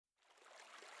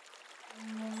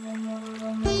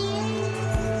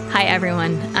Hi,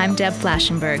 everyone. I'm Deb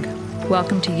Flashenberg.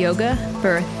 Welcome to Yoga,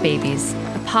 Birth, Babies,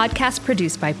 a podcast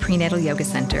produced by Prenatal Yoga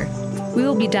Center. We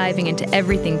will be diving into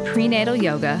everything prenatal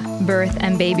yoga, birth,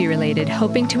 and baby related,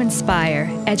 hoping to inspire,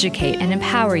 educate, and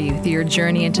empower you through your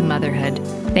journey into motherhood.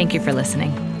 Thank you for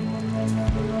listening.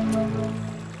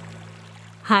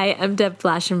 Hi, I'm Deb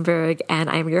Flashenberg, and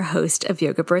I'm your host of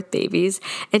Yoga Birth Babies.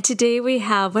 And today we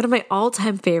have one of my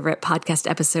all-time favorite podcast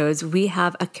episodes. We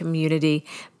have a community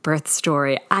birth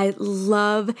story. I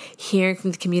love hearing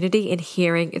from the community and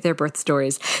hearing their birth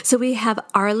stories. So we have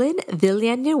Arlynn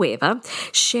Villanueva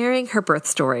sharing her birth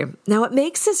story. Now, what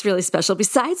makes this really special,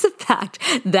 besides the fact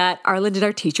that Arlynn did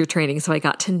our teacher training, so I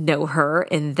got to know her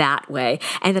in that way,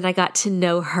 and then I got to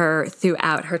know her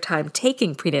throughout her time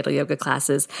taking prenatal yoga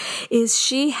classes, is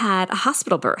she had a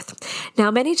hospital birth.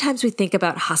 Now, many times we think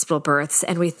about hospital births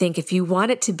and we think if you want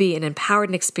it to be an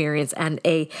empowered experience and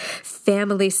a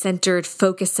family-centered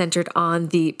focus centered on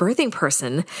the birthing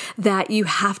person, that you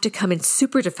have to come in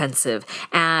super defensive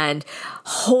and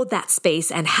hold that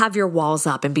space and have your walls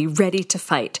up and be ready to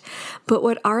fight. But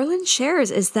what Arlynn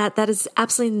shares is that that is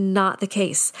absolutely not the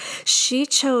case. She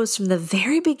chose from the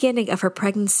very beginning of her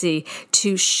pregnancy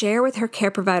to share with her care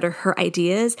provider her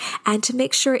ideas and to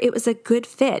make sure it was a good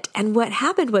fit. And what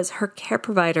happened was her care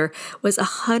provider was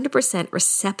 100%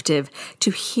 receptive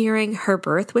to hearing her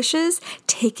birth wishes,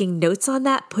 taking notes on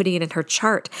that, putting it in her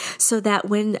chart, so that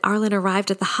when Arlynn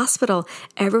arrived at the hospital,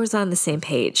 everyone was on the same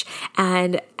page.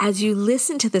 And as you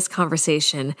listen to this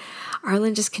conversation,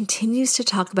 Arlynn just continues to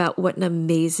talk about what an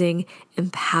amazing,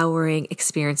 empowering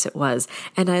experience it was.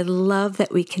 And I love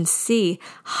that we can see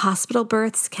hospital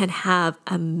births can have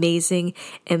amazing,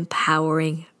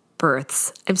 empowering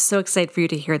births. I'm so excited for you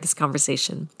to hear this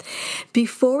conversation.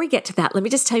 Before we get to that, let me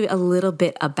just tell you a little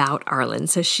bit about Arlynn.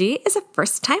 So she is a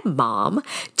first-time mom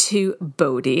to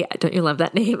Bodhi. Don't you love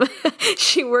that name?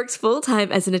 She works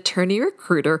full-time as an attorney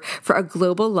recruiter for a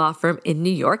global law firm in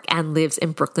New York and lives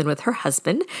in Brooklyn with her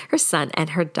husband, her son, and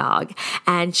her dog.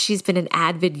 And she's been an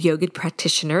avid yoga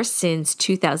practitioner since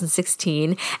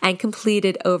 2016 and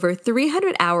completed over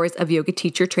 300 hours of yoga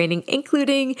teacher training,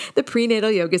 including the Prenatal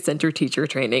Yoga Center teacher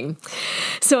training.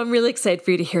 So I'm really excited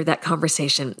for you to hear that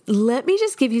conversation. Let me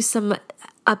just give you some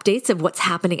updates of what's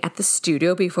happening at the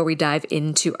studio before we dive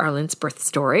into Arlynn's birth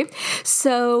story.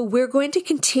 So we're going to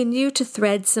continue to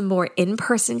thread some more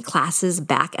in-person classes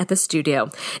back at the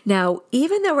studio. Now,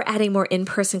 even though we're adding more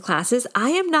in-person classes, I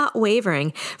am not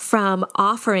wavering from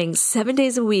offering 7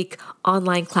 days a week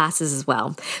online classes as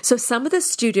well. So some of the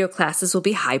studio classes will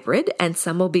be hybrid and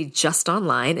some will be just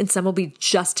online and some will be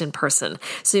just in person.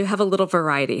 So you have a little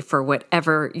variety for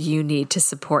whatever you need to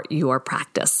support your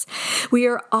practice. We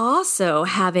are also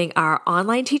having our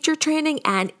online teacher training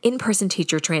and in-person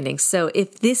teacher training. So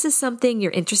if this is something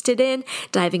you're interested in,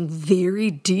 diving very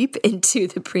deep into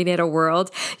the prenatal world,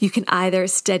 you can either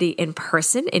study in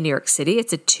person in New York City.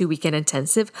 It's a 2-weekend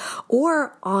intensive,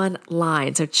 or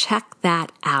online. So check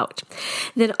that out.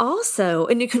 Then also,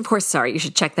 and you can, of course, you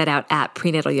should check that out at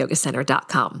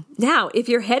prenatalyogacenter.com. Now, if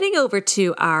you're heading over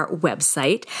to our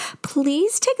website,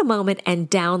 please take a moment and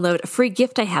download a free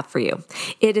gift I have for you.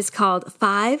 It is called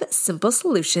 5 Simple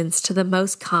Solutions to the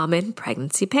Most Common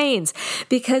Pregnancy Pains.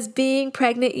 Because being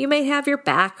pregnant, you may have your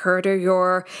back hurt or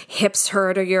your hips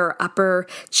hurt or your upper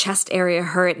chest area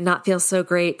hurt, not feel so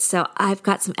great. So I've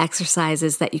got some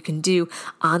exercises that you can do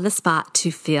on the spot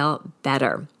to feel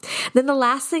better. Then the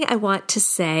last thing I want to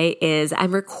say is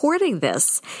I'm recording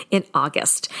this in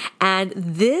August. And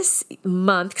this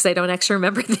month, because I don't actually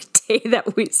remember the day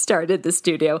that we started the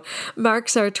studio,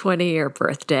 marks our 20-year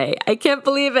birthday. I can't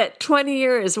believe it. 20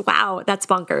 years. Wow, that's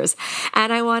bonkers.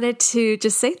 And I wanted to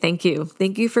just say thank you.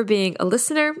 Thank you for being a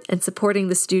listener and supporting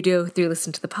the studio through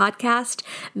Listen to the Podcast.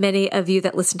 Many of you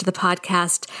that listen to the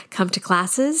podcast come to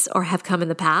classes or have come in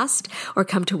the past or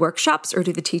come to workshops or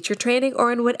do the teacher training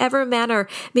or in whatever manner.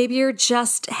 Maybe you're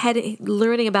just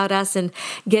learning about us and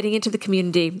getting into the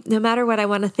community. No matter what, I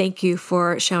want to thank you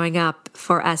for showing up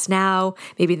for us now,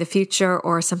 maybe in the future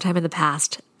or sometime in the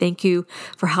past. Thank you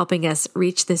for helping us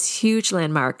reach this huge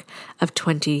landmark of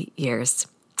 20 years.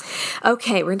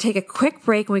 Okay, we're going to take a quick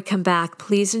break. When we come back,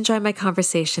 please enjoy my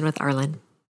conversation with Arlynn.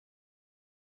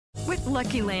 With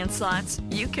Lucky Land Slots,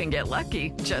 you can get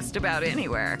lucky just about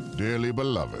anywhere. Dearly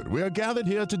beloved, we are gathered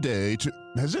here today to...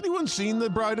 Has anyone seen the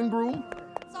bride and groom?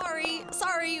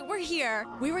 Sorry, we're here.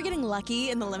 We were getting lucky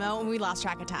in the limo and we lost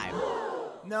track of time.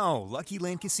 No, Lucky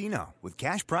Land Casino, with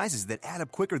cash prizes that add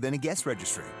up quicker than a guest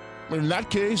registry. In that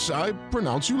case, I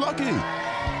pronounce you lucky.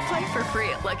 Play for free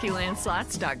at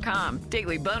LuckyLandSlots.com.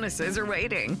 Daily bonuses are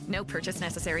waiting. No purchase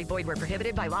necessary. Void where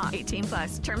prohibited by law. 18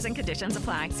 plus. Terms and conditions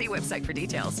apply. See website for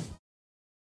details.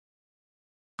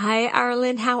 Hi,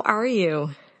 Arlynn. How are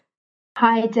you?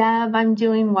 Hi, Deb. I'm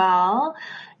doing well.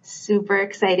 Super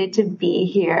excited to be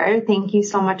here. Thank you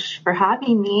so much for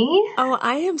having me. Oh,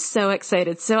 I am so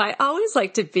excited. So I always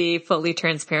like to be fully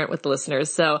transparent with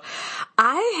listeners. So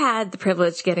I had the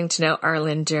privilege of getting to know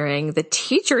Arlynn during the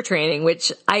teacher training,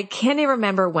 which I can't even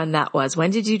remember when that was. When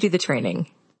did you do the training?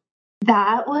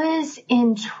 That was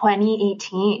in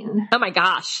 2018. Oh my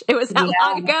gosh. It was that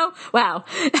long ago? Wow.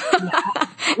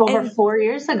 Over 4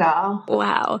 years ago.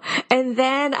 Wow. And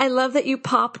then I love that you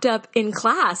popped up in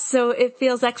class. So it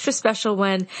feels extra special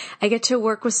when I get to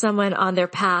work with someone on their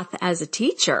path as a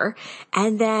teacher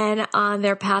and then on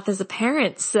their path as a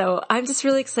parent. So I'm just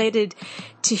really excited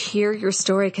to hear your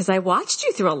story because I watched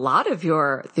you through a lot of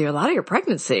your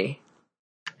pregnancy.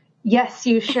 Yes,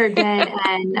 you sure did.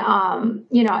 And,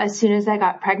 as soon as I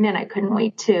got pregnant, I couldn't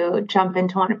wait to jump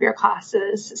into one of your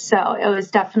classes. So it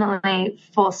was definitely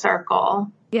full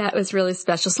circle. Yeah, it was really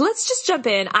special. So let's just jump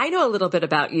in. I know a little bit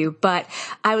about you, but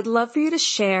I would love for you to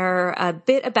share a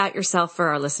bit about yourself for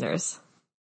our listeners.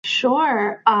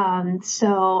 Sure.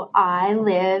 So I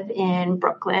live in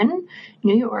Brooklyn,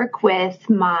 New York with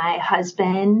my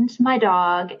husband, my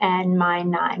dog, and my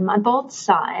 9-month-old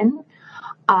son.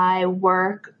 I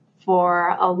work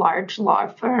for a large law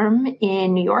firm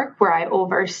in New York where I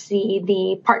oversee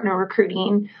the partner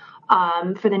recruiting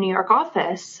for the New York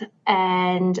office.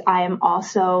 And I am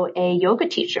also a yoga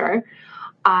teacher.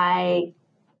 I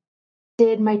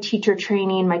did my teacher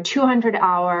training, my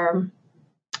 200-hour,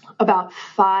 about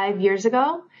 5 years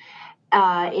ago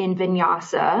in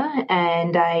Vinyasa.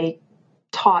 And I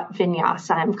taught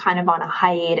Vinyasa. I'm kind of on a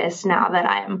hiatus now that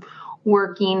I'm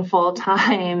working full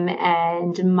time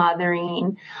and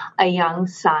mothering a young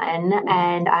son.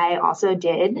 And I also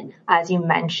did, as you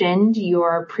mentioned,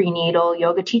 your prenatal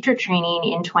yoga teacher training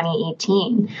in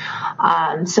 2018.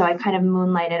 So I kind of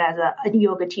moonlighted as a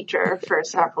yoga teacher for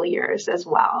several years as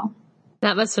well.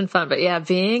 That must have been fun. But yeah,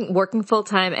 working full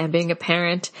time and being a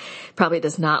parent probably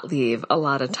does not leave a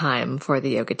lot of time for the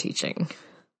yoga teaching.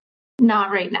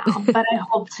 Not right now, but I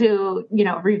hope to,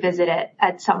 revisit it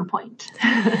at some point.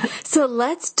 So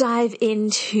let's dive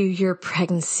into your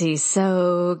pregnancy.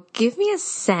 So give me a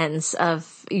sense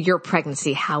of your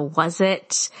pregnancy. How was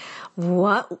it?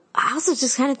 I also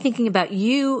just kind of thinking about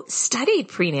you studied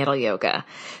prenatal yoga.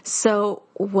 So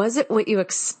was it what you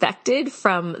expected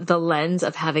from the lens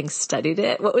of having studied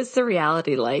it? What was the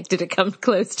reality like? Did it come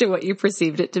close to what you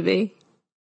perceived it to be?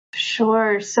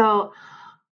 Sure. So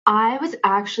I was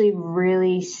actually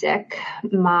really sick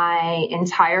my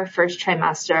entire first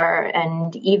trimester,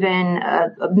 and even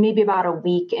maybe about a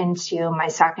week into my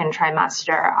second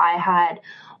trimester, I had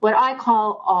what I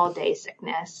call all-day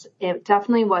sickness. It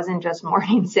definitely wasn't just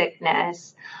morning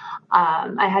sickness.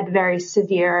 I had very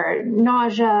severe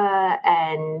nausea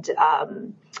and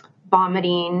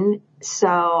vomiting, so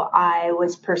I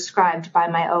was prescribed by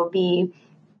my OB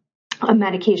a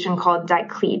medication called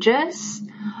Diclegis.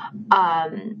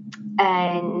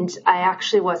 And I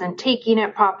actually wasn't taking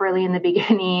it properly in the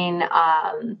beginning.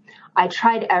 I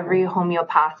tried every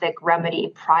homeopathic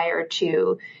remedy prior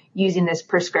to using this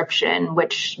prescription,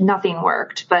 which nothing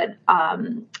worked. But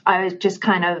I was just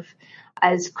kind of,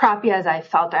 as crappy as I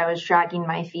felt, I was dragging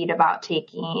my feet about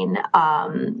taking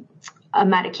a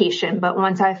medication. But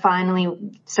once I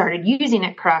finally started using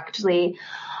it correctly,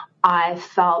 I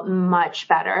felt much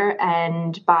better.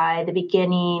 And by the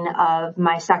beginning of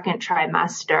my second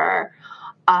trimester,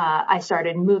 I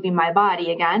started moving my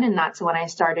body again. And that's when I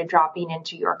started dropping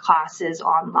into your classes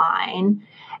online.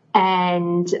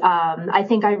 And I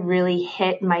think I really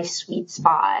hit my sweet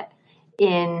spot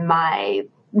in my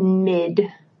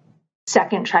mid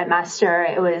second trimester.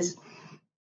 It was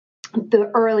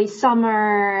the early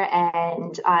summer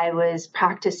and I was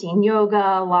practicing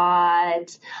yoga a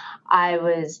lot. I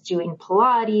was doing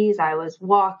Pilates. I was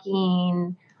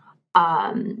walking.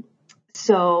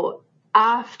 So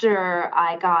after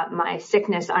I got my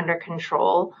sickness under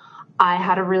control, I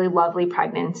had a really lovely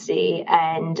pregnancy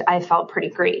and I felt pretty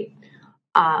great.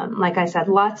 Like I said,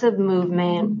 lots of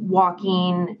movement,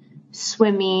 walking,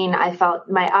 swimming. I felt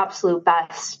my absolute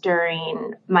best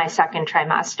during my second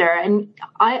trimester. And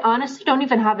I honestly don't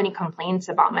even have any complaints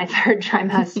about my third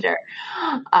trimester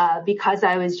because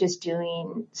I was just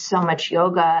doing so much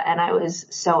yoga and I was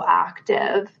so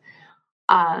active.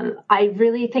 I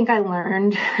really think I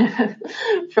learned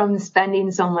from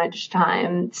spending so much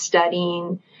time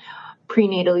studying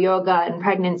prenatal yoga and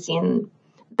pregnancy and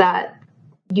that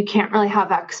you can't really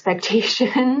have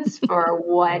expectations for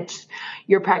what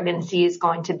your pregnancy is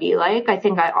going to be like. I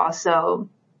think I also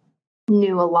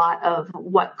knew a lot of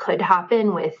what could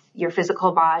happen with your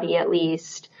physical body, at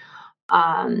least.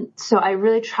 So I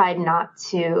really tried not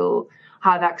to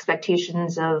have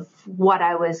expectations of what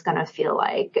I was going to feel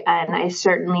like. And I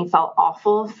certainly felt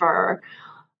awful for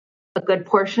a good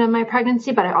portion of my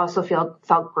pregnancy, but I also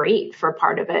felt great for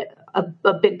part of it,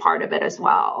 a big part of it as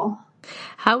well.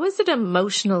 How was it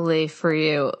emotionally for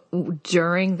you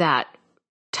during that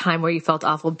time where you felt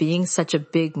awful, being such a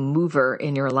big mover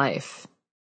in your life?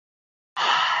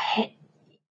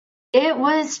 It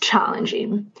was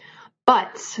challenging,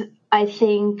 but I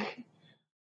think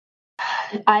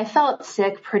I felt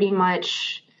sick pretty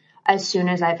much as soon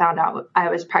as I found out I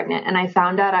was pregnant. And I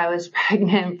found out I was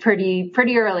pregnant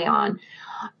pretty early on.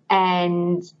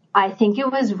 And I think it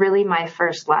was really my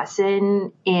first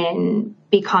lesson in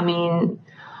becoming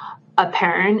a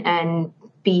parent and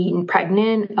being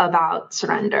pregnant about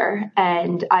surrender.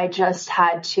 And I just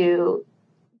had to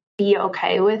be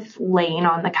okay with laying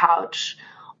on the couch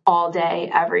all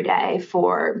day, every day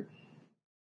for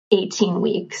 18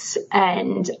 weeks.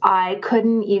 And I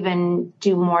couldn't even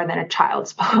do more than a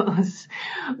child's pose,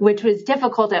 which was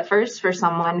difficult at first for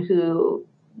someone who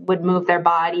would move their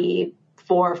body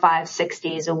 4, 5, 6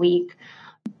 days a week.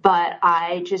 But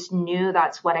I just knew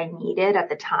that's what I needed at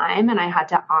the time, and I had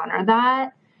to honor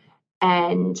that.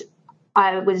 And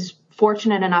I was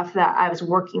fortunate enough that I was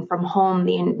working from home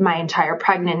my entire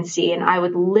pregnancy, and I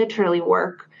would literally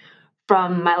work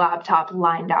from my laptop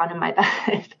lying down in my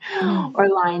bed or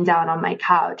lying down on my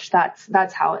couch.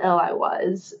 That's how ill I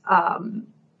was.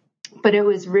 But it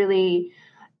was really,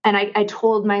 and I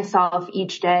told myself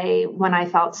each day when I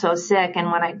felt so sick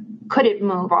and when I couldn't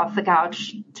move off the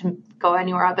couch to go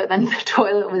anywhere other than the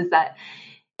toilet, was that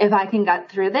if I can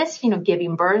get through this,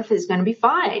 giving birth is going to be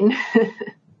fine.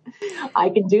 I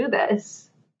can do this.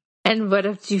 And what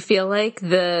do you feel like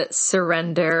the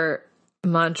surrender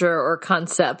mantra or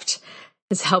concept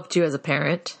has helped you as a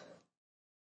parent?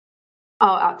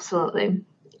 Oh, absolutely.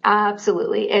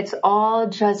 Absolutely. It's all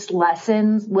just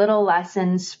lessons, little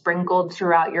lessons sprinkled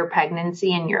throughout your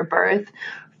pregnancy and your birth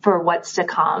for what's to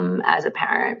come as a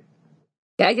parent.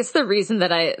 Yeah, I guess the reason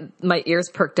that my ears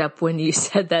perked up when you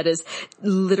said that is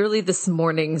literally this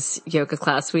morning's yoga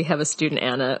class. We have a student,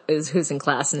 Anna, who's in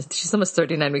class, and she's almost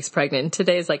 39 weeks pregnant.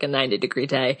 Today is like a 90-degree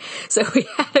day. So we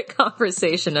had a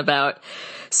conversation about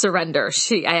surrender.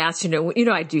 I asked,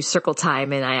 I do circle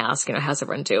time, and I asked, how's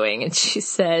everyone doing? And she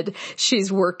said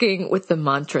she's working with the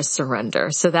mantra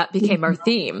surrender. So that became our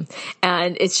theme.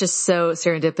 And it's just so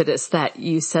serendipitous that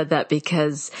you said that,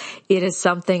 because it is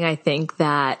something I think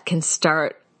that can start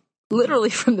literally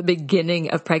from the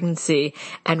beginning of pregnancy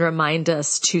and remind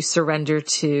us to surrender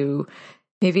to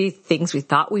maybe things we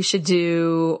thought we should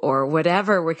do or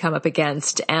whatever we come up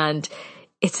against. And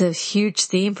it's a huge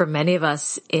theme for many of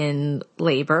us in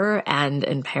labor and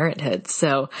in parenthood.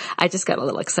 So I just got a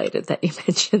little excited that you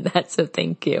mentioned that. So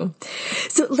thank you.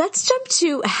 So let's jump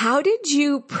to, how did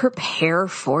you prepare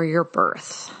for your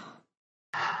birth?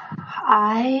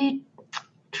 I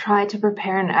tried to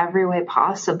prepare in every way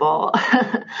possible. Like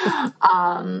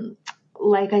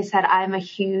I said, I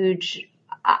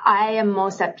am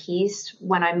most at peace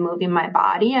when I'm moving my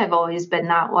body. I've always been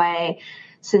that way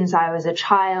since I was a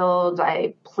child.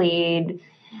 I played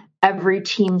every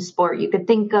team sport you could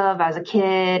think of as a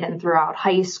kid and throughout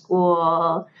high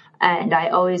school. And I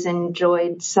always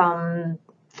enjoyed some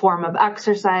form of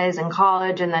exercise in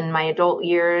college. And then my adult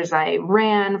years, I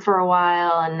ran for a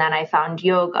while, and then I found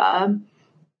yoga,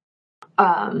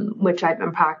 which I've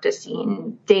been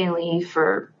practicing daily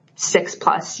for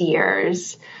 6+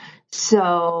 years.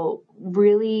 So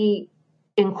really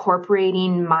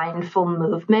incorporating mindful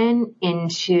movement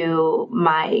into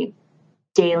my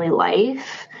daily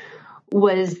life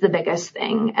was the biggest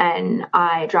thing. And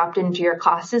I dropped into your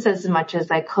classes as much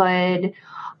as I could.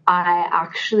 I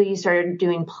actually started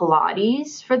doing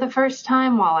Pilates for the first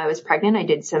time while I was pregnant. I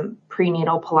did some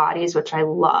prenatal Pilates, which I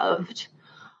loved.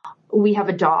 We have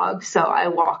a dog, so I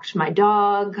walked my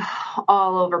dog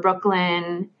all over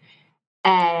Brooklyn.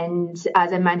 And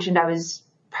as I mentioned, I was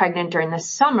pregnant during the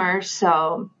summer,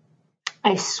 so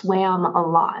I swam a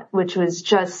lot, which was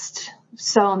just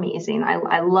so amazing.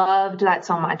 I loved that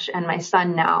so much. And my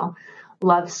son now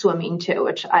loves swimming too,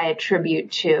 which I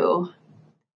attribute to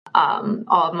all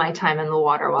of my time in the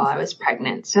water while I was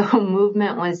pregnant. So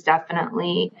movement was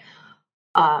definitely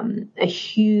a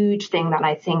huge thing that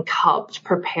I think helped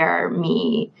prepare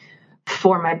me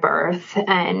for my birth.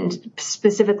 And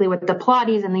specifically with the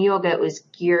Pilates and the yoga, it was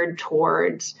geared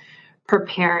towards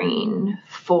preparing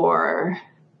for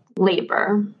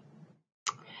labor.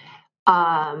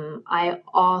 I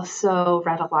also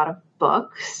read a lot of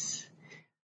books.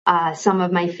 Some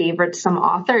of my favorites, some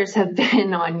authors have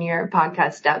been on your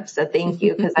podcast, Deb, so thank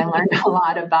you, because I learned a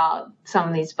lot about some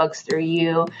of these books through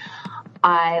you.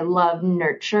 I love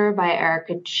Nurture by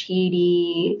Erica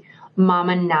Chidi.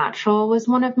 Mama Natural was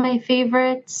one of my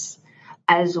favorites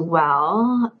as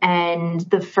well. And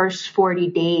The First 40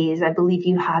 Days, I believe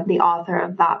you had the author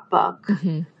of that book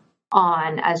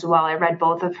on as well. I read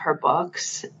both of her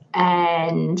books,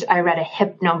 and I read a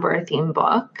hypnobirthing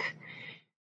book.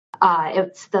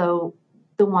 It's the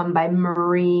one by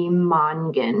Marie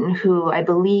Mongan, who I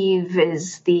believe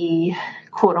is the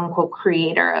quote unquote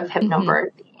creator of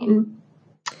hypnobirthing.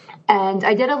 And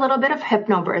I did a little bit of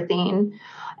hypnobirthing.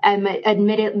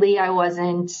 Admittedly, I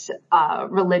wasn't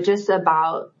religious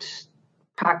about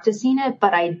practicing it,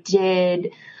 but I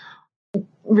did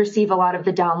receive a lot of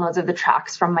the downloads of the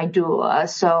tracks from my doula.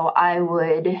 So I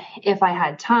would, if I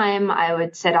had time, I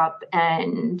would sit up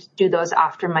and do those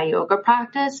after my yoga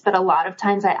practice. But a lot of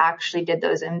times I actually did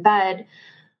those in bed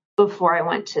before I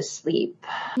went to sleep.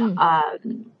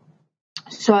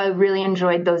 So I really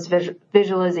enjoyed those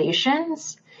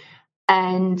visualizations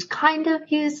and kind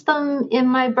of used them in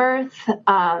my birth.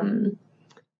 But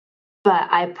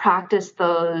I practiced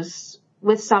those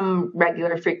with some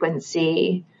regular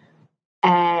frequency.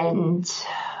 And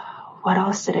what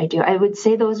else did I do? I would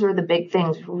say those were the big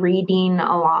things. Reading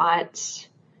a lot,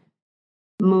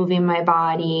 moving my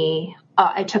body.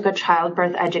 I took a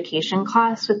childbirth education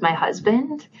class with my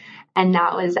husband, and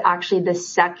that was actually the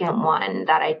second one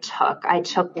that I took. I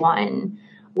took one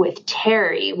with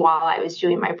Terry while I was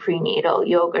doing my prenatal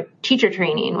yoga teacher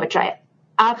training, which I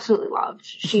absolutely loved.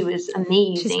 She was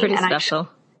amazing. She's pretty special.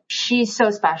 She's so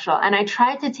special. And I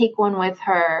tried to take one with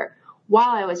her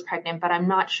while I was pregnant, but I'm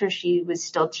not sure she was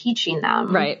still teaching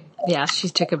them. Right. Yeah, she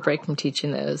took a break from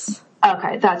teaching those.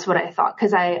 Okay, that's what I thought,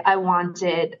 because I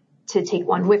wanted to take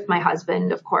one with my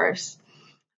husband, of course.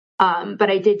 But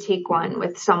I did take one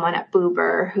with someone at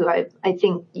Boober, who I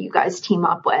think you guys team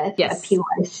up with at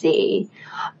PYC,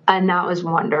 and that was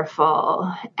wonderful.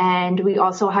 And we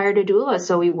also hired a doula,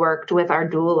 so we worked with our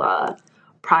doula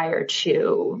prior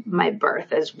to my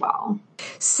birth as well.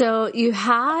 So you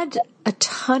had a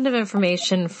ton of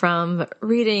information from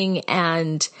reading,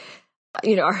 and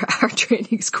our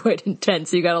training's quite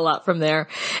intense. You got a lot from there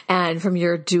and from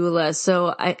your doula.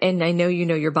 So I know you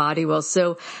know your body well.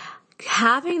 So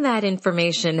having that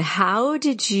information, how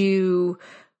did you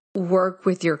work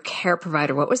with your care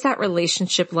provider? What was that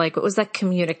relationship like? What was that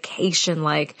communication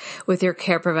like with your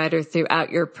care provider throughout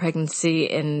your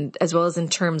pregnancy, and as well as in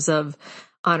terms of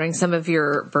honoring some of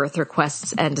your birth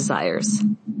requests and desires?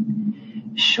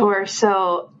 Sure.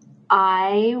 So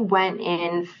I went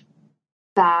in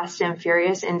fast and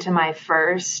furious into my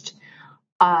first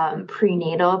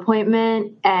prenatal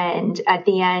appointment. And at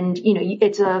the end,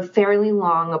 it's a fairly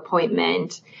long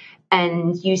appointment,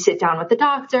 and you sit down with the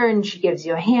doctor and she gives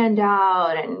you a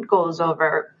handout and goes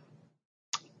over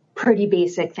pretty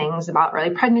basic things about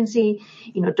early pregnancy.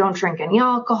 Don't drink any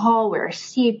alcohol, wear a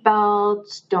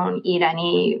seatbelt, don't eat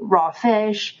any raw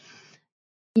fish,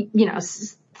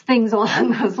 things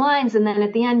along those lines. And then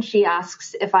at the end, she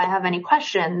asks if I have any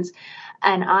questions,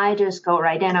 and I just go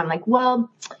right in. I'm like, well,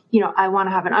 I want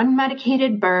to have an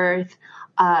unmedicated birth.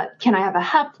 Can I have a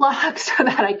hep lock so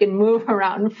that I can move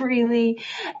around freely?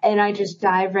 And I just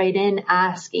dive right in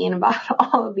asking about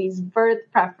all of these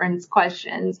birth preference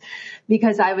questions,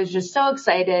 because I was just so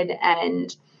excited.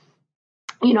 And,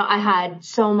 I had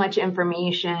so much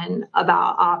information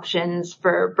about options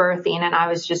for birthing, and I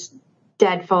was just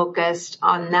dead focused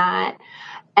on that.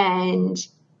 And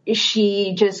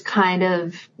she just kind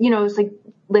of, was like,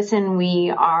 listen,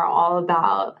 we are all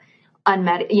about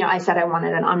I said I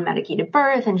wanted an unmedicated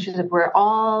birth, and she's like, we're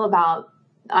all about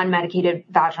unmedicated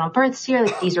vaginal births here.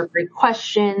 Like, these are great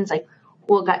questions. Like,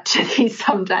 we'll get to these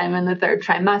sometime in the third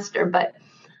trimester. But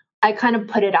I kind of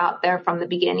put it out there from the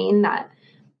beginning that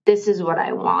this is what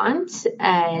I want,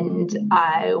 and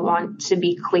I want to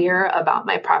be clear about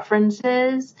my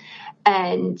preferences.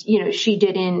 And,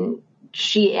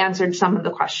 she answered some of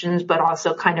the questions, but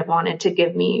also kind of wanted to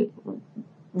give me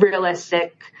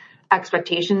realistic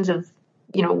expectations of,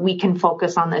 we can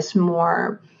focus on this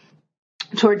more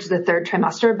towards the third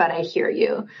trimester, but I hear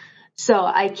you. So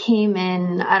I came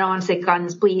in, I don't want to say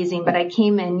guns blazing, but I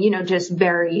came in, just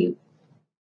very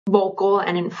vocal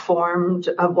and informed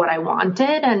of what I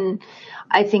wanted. And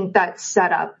I think that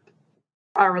set up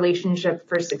our relationship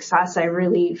for success. I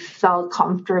really felt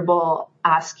comfortable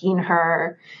asking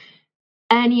her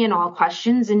any and all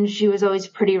questions, and she was always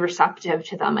pretty receptive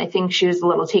to them. I think she was a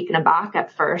little taken aback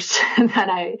at first that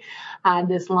I had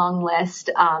this long list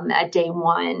at day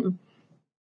one.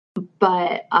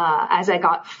 But as I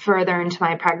got further into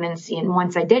my pregnancy, and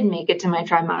once I did make it to my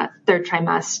third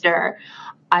trimester,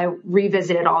 I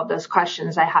revisited all of those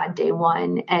questions I had day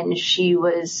one, and she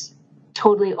was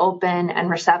totally open and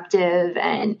receptive,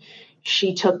 and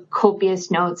she took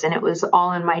copious notes, and it was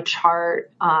all in my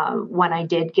chart when I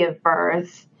did give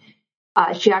birth.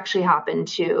 She actually happened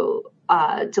to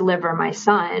deliver my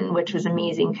son, which was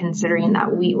amazing considering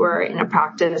that we were in a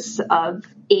practice of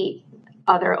 8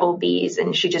 other OBs,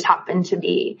 and she just happened to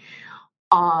be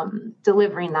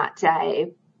delivering that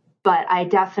day. But I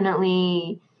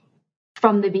definitely,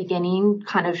 from the beginning,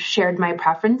 kind of shared my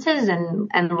preferences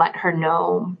and let her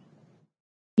know,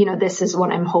 this is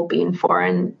what I'm hoping for.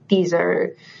 And these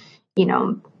are,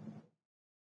 things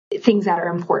that are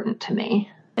important to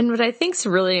me. And what I think is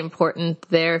really important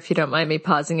there, if you don't mind me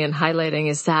pausing and highlighting,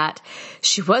 is that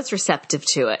she was receptive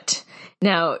to it.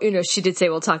 Now, she did say,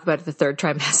 we'll talk about it the third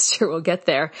trimester, we'll get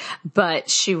there, but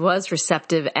she was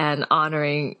receptive and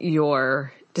honoring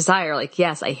your desire. Like,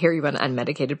 yes, I hear you want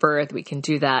unmedicated birth. We can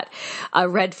do that. A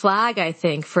red flag, I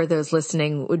think, for those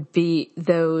listening would be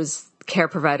those care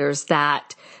providers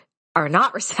that are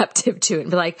not receptive to it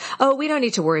and be like, oh, we don't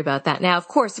need to worry about that now. Of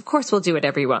course, we'll do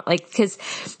whatever you want. Like, because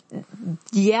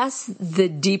yes, the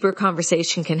deeper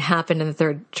conversation can happen in the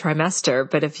third trimester.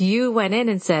 But if you went in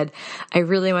and said, I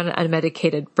really want an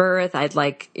unmedicated birth, I'd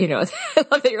like, I love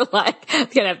that you're like, I'm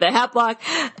going to have the hap block.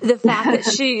 The fact that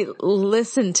she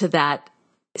listened to that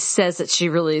says that she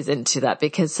really is into that,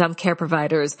 because some care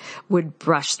providers would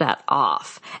brush that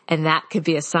off. And that could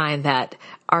be a sign that,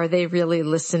 are they really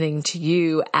listening to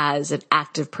you as an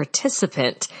active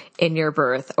participant in your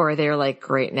birth? Or are they like,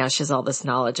 great, now she has all this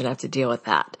knowledge and I have to deal with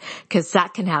that? Because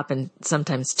that can happen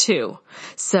sometimes too.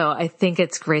 So I think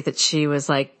it's great that she was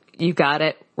like, you got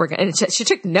it. And she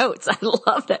took notes. I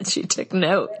love that she took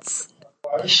notes.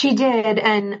 She did.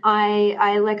 And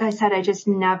I, like I said, I just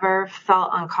never felt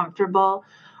uncomfortable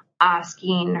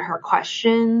asking her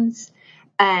questions.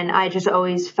 And I just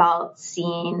always felt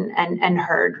seen and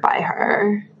heard by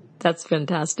her. That's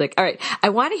fantastic. All right. I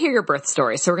want to hear your birth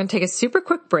story. So we're going to take a super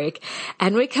quick break.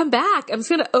 And when we come back, I'm just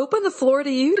going to open the floor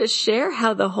to you to share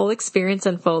how the whole experience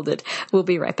unfolded. We'll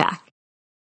be right back.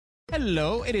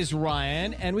 Hello, it is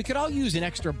Ryan, and we could all use an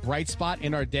extra bright spot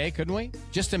in our day, couldn't we?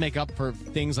 Just to make up for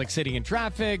things like sitting in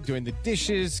traffic, doing the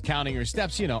dishes, counting your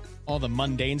steps, all the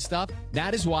mundane stuff.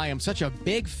 That is why I'm such a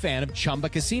big fan of Chumba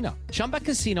Casino. Chumba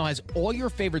Casino has all your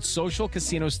favorite social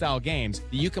casino-style games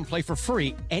that you can play for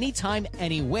free anytime,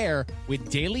 anywhere with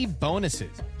daily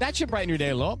bonuses. That should brighten your day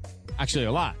a little. Actually,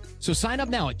 a lot. So sign up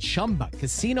now at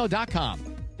ChumbaCasino.com.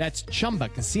 That's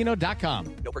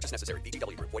ChumbaCasino.com. No purchase necessary.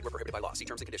 VGW Group. Void where prohibited by law. See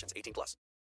terms and conditions. 18+.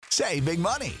 Save big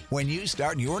money when you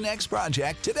start your next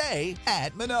project today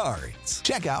at Menards.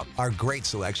 Check out our great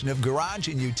selection of garage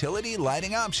and utility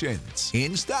lighting options.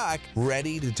 In stock,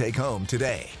 ready to take home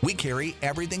today. We carry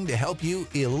everything to help you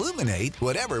illuminate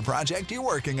whatever project you're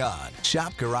working on.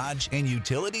 Shop garage and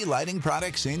utility lighting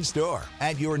products in store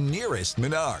at your nearest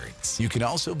Menards. You can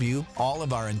also view all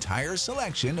of our entire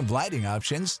selection of lighting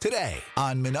options today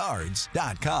on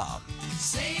Menards.com.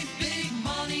 Save big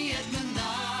money at Menards.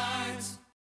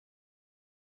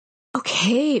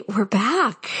 Okay, we're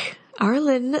back.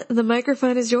 Arlynn, the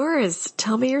microphone is yours.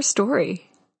 Tell me your story.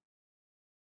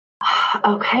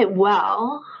 Okay,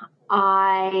 well,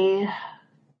 I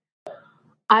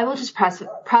will just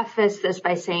preface this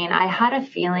by saying I had a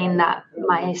feeling that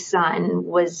my son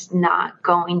was not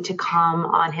going to come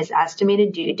on his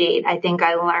estimated due date. I think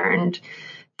I learned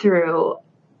through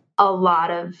a lot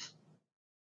of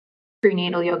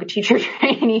prenatal yoga teacher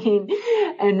training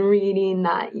and reading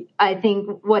that I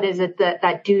think, what is it,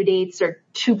 that due dates are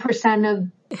 2% of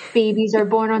babies are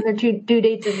born on their due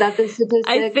dates. Is that the statistic?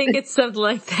 I think it's something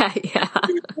like that. Yeah.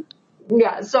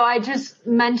 Yeah. So I just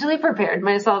mentally prepared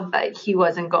myself that he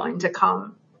wasn't going to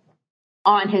come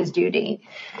on his due date.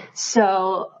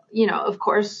 So, of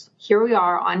course, here we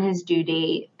are on his due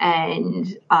date,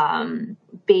 and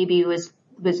baby was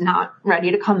not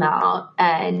ready to come out.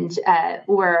 And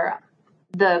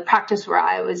the practice where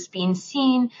I was being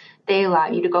seen, they allow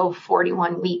you to go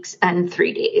 41 weeks and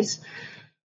 3 days.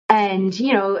 And,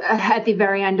 at the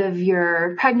very end of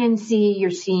your pregnancy,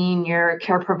 you're seeing your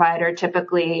care provider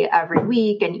typically every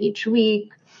week. And each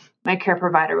week, my care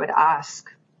provider would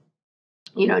ask,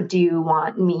 do you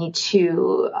want me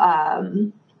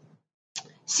to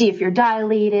see if you're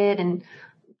dilated? And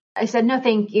I said, no,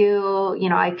 thank you.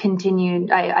 I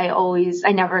continued.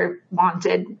 I never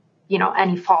wanted,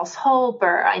 any false hope,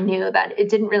 or I knew that it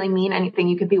didn't really mean anything.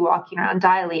 You could be walking around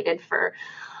dilated for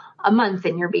a month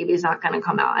and your baby's not going to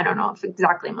come out. I don't know if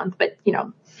exactly a month, but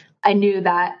I knew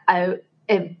that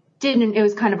it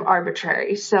was kind of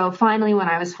arbitrary. So finally, when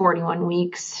I was 41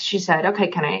 weeks, she said, okay,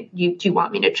 do you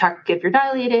want me to check if you're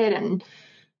dilated? And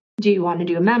do you want to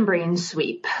do a membrane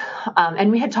sweep?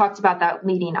 And we had talked about that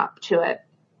leading up to it.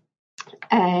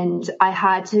 And I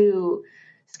had to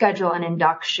schedule an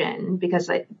induction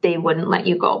because they wouldn't let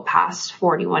you go past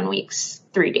 41 weeks,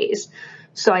 3 days.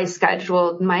 So I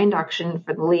scheduled my induction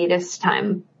for the latest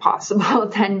time possible,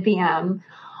 10 p.m.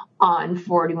 on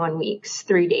 41 weeks,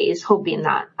 3 days, hoping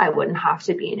that I wouldn't have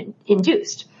to be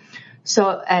induced.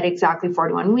 So at exactly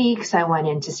 41 weeks, I went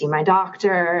in to see my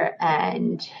doctor,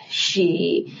 and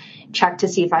she checked to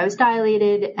see if I was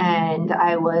dilated, and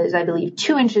I was, I believe,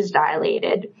 2 inches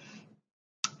dilated.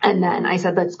 And then I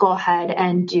said, let's go ahead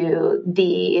and do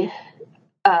the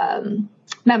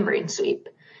membrane sweep.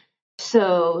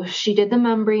 So she did the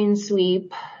membrane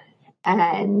sweep,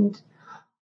 and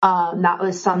that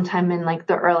was sometime in like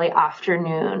the early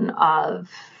afternoon of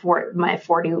my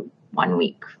 41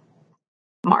 week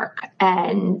mark.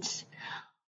 And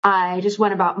I just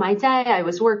went about my day. I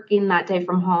was working that day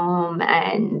from home,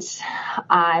 and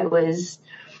I was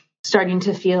starting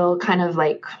to feel kind of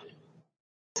like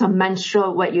some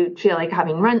what you'd feel like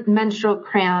having menstrual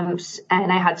cramps,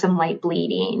 and I had some light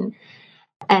bleeding.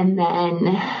 And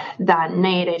then that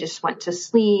night I just went to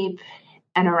sleep,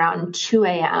 and around 2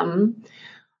 a.m.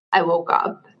 I woke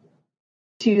up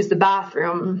to use the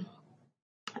bathroom,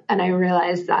 and I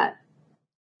realized that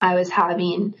I was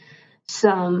having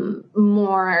some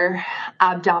more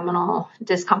abdominal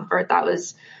discomfort that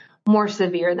was more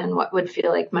severe than what would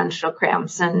feel like menstrual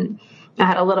cramps, and I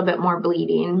had a little bit more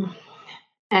bleeding.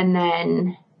 And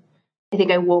then I think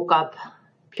I woke up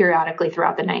periodically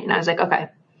throughout the night, and I was like, okay,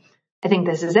 I think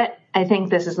this is it. I think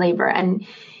this is labor. And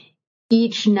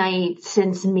each night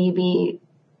since maybe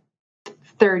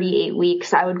 38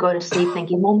 weeks, I would go to sleep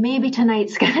thinking, well, maybe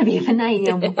tonight's going to be the night.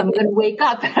 I'm going to wake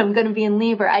up and I'm going to be in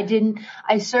labor.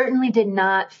 I certainly did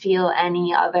not feel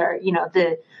any other,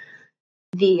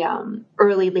 the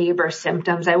early labor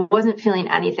symptoms. I wasn't feeling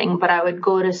anything, but I would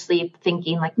go to sleep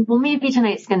thinking like, well, maybe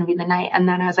tonight's going to be the night. And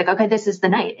then I was like, okay, this is the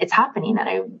night. It's happening. And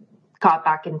I got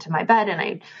back into my bed, and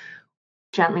I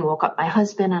gently woke up my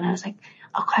husband, and I was like,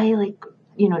 okay,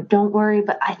 don't worry,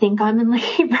 but I think I'm in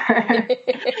labor.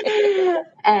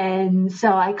 And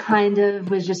so I kind of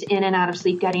was just in and out of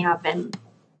sleep, getting up and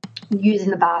using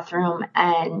the bathroom,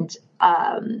 and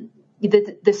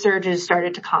the surges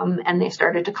started to come, and they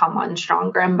started to come on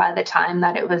stronger. And by the time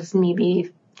that it was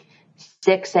maybe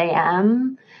 6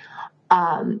 a.m.,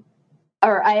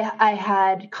 I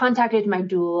had contacted my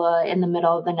doula in the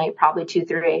middle of the night, probably 2,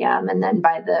 3 a.m. And then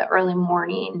by the early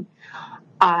morning,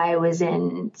 I was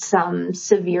in some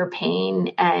severe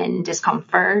pain and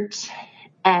discomfort.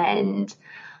 And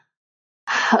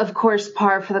of course,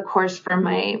 par for the course for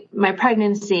my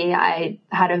pregnancy, I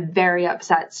had a very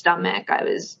upset stomach. I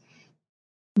was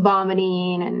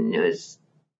vomiting, and it was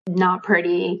not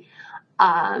pretty.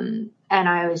 And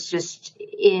I was just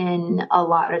in a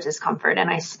lot of discomfort. And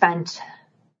I spent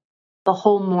the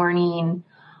whole morning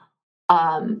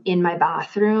in my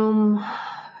bathroom,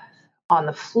 on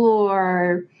the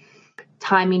floor,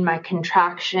 timing my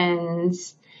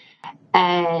contractions.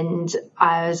 And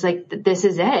I was like, this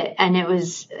is it. And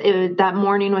that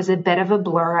morning was a bit of a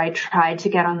blur. I tried to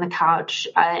get on the couch,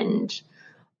 and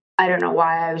I don't know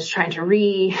why I was trying to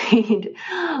read.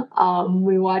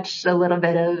 We watched a little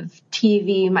bit of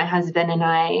TV, my husband and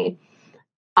I,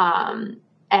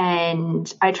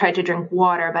 and I tried to drink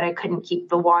water, but I couldn't keep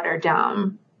the water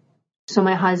down. So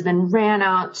my husband ran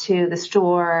out to the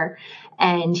store,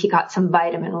 and he got some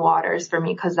vitamin waters for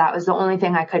me, because that was the only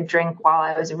thing I could drink while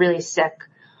I was really sick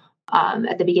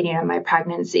at the beginning of my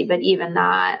pregnancy. But even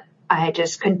that, I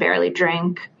just could barely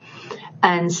drink.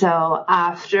 And so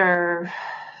after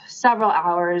several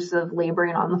hours of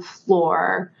laboring on the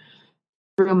floor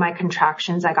through my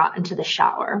contractions, I got into the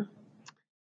shower.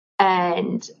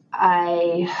 And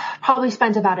I probably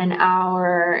spent about an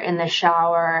hour in the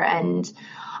shower, and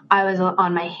I was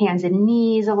on my hands and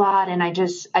knees a lot, and I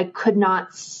could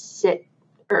not sit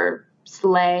or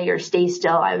slay or stay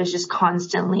still. I was just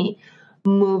constantly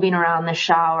moving around the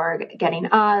shower, getting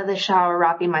out of the shower,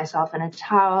 wrapping myself in a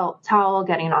towel,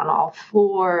 getting on all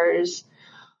fours.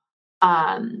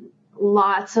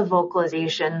 Lots of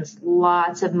vocalizations,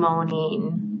 lots of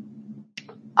moaning.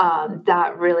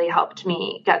 That really helped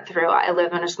me get through. I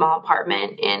live in a small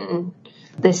apartment in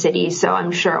the city, so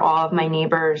I'm sure all of my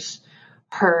neighbors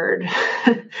heard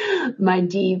my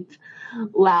deep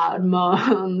loud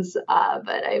moans,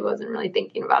 but I wasn't really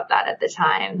thinking about that at the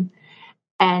time.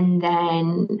 And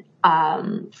then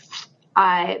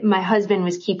my husband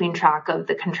was keeping track of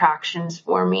the contractions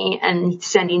for me and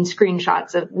sending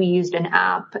screenshots we used an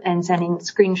app and sending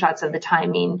screenshots of the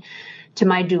timing to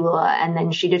my doula. And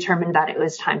then she determined that it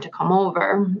was time to come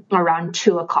over around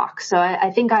 2:00. So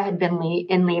I think I had been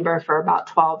in labor for about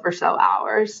 12 or so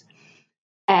hours.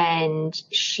 And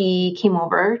she came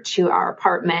over to our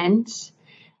apartment.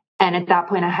 And at that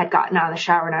point I had gotten out of the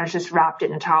shower and I was just wrapped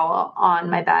in a towel on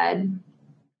my bed.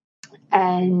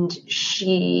 And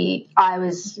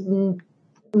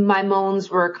my moans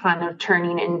were kind of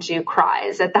turning into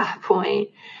cries at that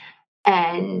point.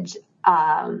 And,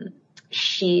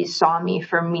 she saw me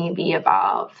for maybe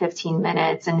about 15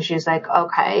 minutes and she was like,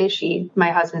 okay.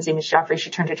 My husband's name is Jeffrey. She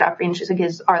turned to Jeffrey and she's like,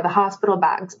 are the hospital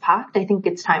bags packed? I think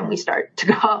it's time we start to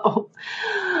go.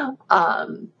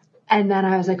 And then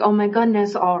I was like, oh my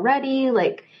goodness, already?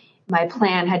 Like, my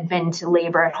plan had been to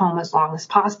labor at home as long as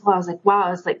possible. I was like, wow,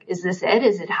 I was like, is this it?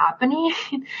 Is it happening?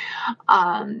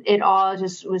 It all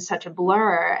just was such a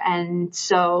blur. And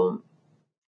so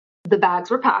the bags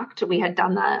were packed. We had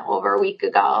done that over a week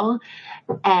ago.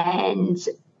 And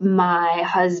my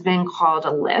husband called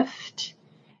a lift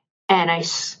and I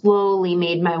slowly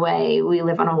made my way. We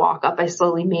live on a walk up. I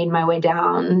slowly made my way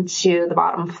down to the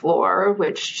bottom floor,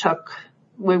 which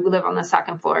we live on the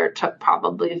second floor. It took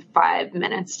probably 5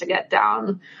 minutes to get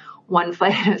down one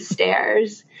flight of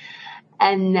stairs.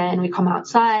 And then we come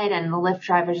outside and the Lyft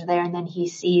driver's there and then he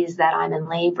sees that I'm in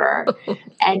labor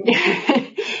and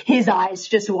his eyes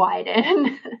just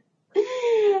widen.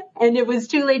 And it was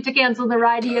too late to cancel the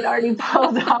ride. He had already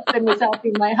pulled up and was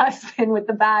helping my husband with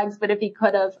the bags. But if he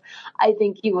could have, I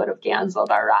think he would have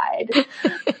canceled our ride.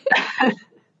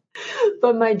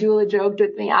 But my doula joked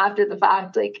with me after the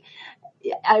fact, like,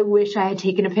 I wish I had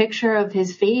taken a picture of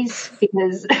his face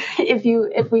because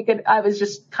if we could, I was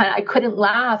just I couldn't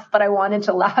laugh, but I wanted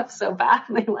to laugh so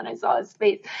badly when I saw his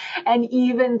face. And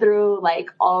even through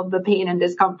like all the pain and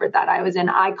discomfort that I was in,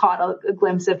 I caught a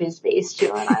glimpse of his face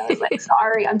too. And I was like,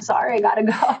 I'm sorry, I gotta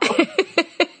go.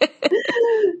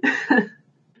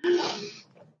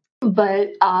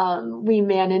 But, we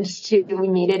made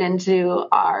it into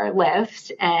our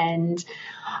lift and,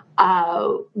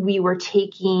 we were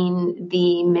taking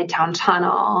the Midtown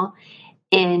Tunnel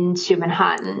into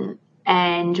Manhattan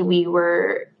and we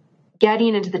were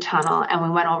getting into the tunnel and we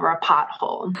went over a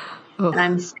pothole. And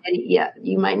I'm sitting,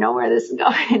 you might know where this is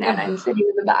going. And I'm sitting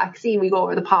in the back seat. We go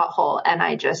over the pothole and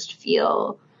I just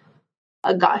feel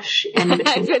a gush in between.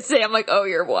 I was going to say, I'm like, oh,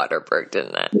 you're waterproof,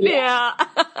 didn't it? Yeah.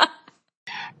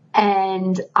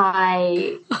 And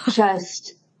I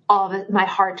just, my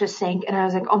heart just sank and I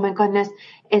was like, oh my goodness,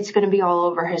 it's going to be all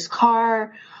over his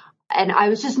car. And I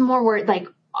was just more worried,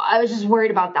 I was just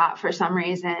worried about that for some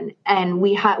reason. And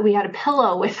we had a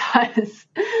pillow with us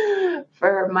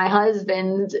for my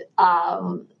husband,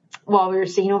 while we were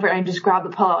staying over. And I just grabbed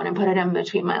the pillow and I put it in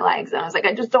between my legs. And I was like,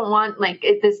 I just don't want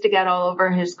this to get all over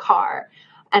his car.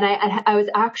 And I was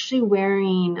actually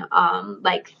wearing,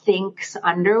 Thinx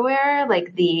underwear,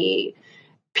 like the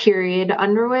period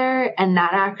underwear. And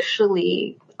that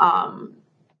actually,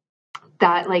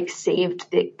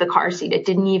 saved the car seat. It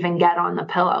didn't even get on the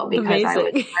pillow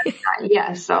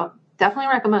because so definitely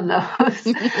recommend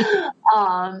those.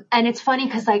 And it's funny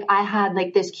because I had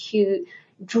this cute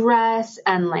dress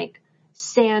and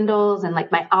sandals and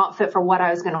my outfit for what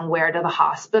I was going to wear to the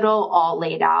hospital all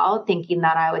laid out, thinking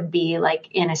that I would be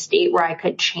in a state where I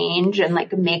could change and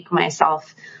make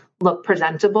myself look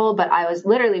presentable. But I was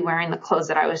literally wearing the clothes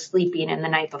that I was sleeping in the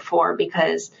night before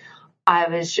because I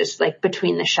was just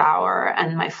between the shower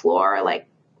and my floor,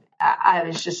 I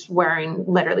was just wearing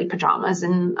literally pajamas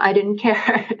and I didn't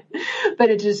care.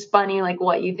 But it's just funny,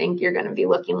 what you think you're going to be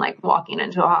looking like walking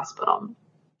into a hospital.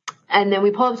 And then we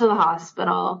pull up to the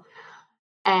hospital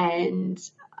and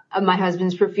my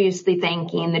husband's profusely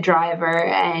thanking the driver.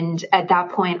 And at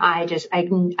that point, I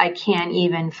can't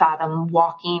even fathom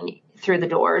walking through the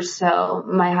doors. So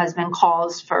my husband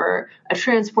calls for a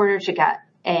transporter to get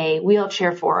a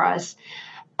wheelchair for us.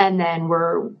 And then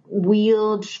we're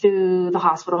wheeled through the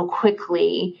hospital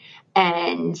quickly.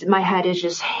 And my head is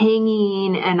just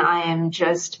hanging and I am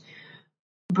just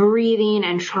breathing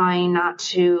and trying not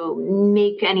to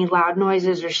make any loud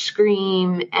noises or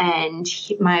scream. And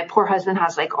my poor husband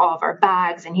has all of our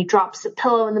bags and he drops the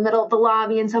pillow in the middle of the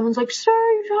lobby and someone's like, "Sir,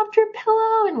 you dropped your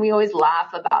pillow." And we always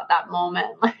laugh about that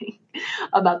moment,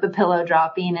 about the pillow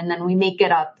dropping. And then we make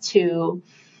it up to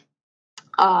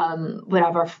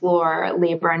whatever floor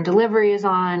labor and delivery is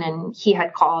on. And he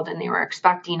had called and they were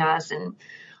expecting us. And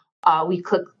We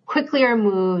quickly are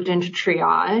moved into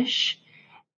triage,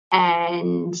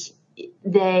 and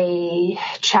they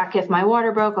check if my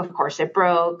water broke. Of course it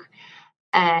broke.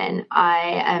 And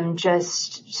I am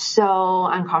just so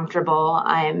uncomfortable.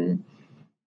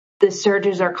 The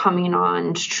surges are coming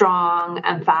on strong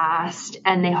and fast,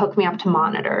 and they hook me up to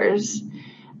monitors,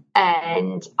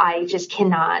 and I just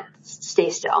cannot stay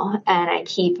still. And I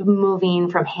keep moving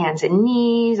from hands and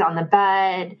knees on the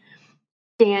bed,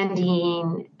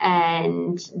 standing,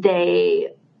 and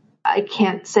I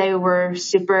can't say we're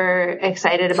super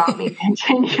excited about me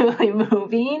continually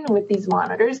moving with these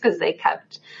monitors, because they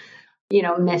kept,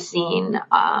 missing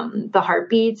the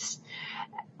heartbeats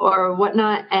or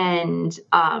whatnot. And,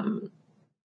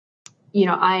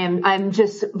 I'm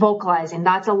just vocalizing.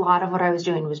 That's a lot of what I was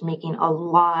doing, was making a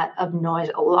lot of noise,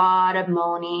 a lot of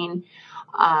moaning.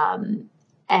 And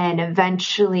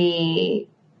eventually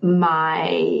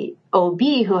my OB,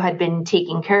 who had been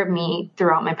taking care of me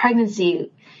throughout my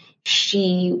pregnancy,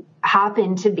 she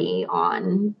happened to be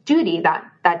on duty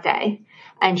that day.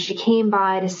 And she came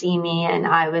by to see me, and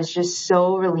I was just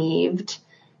so relieved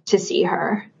to see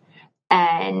her.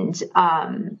 And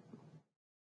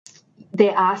they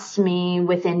asked me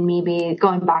within maybe,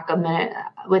 going back a minute,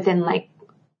 within like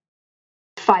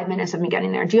 5 minutes of me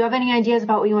getting there, do you have any ideas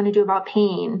about what you want to do about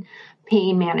pain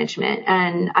management?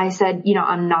 And I said,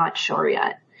 I'm not sure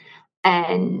yet.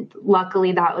 And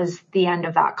luckily that was the end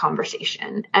of that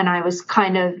conversation. And I was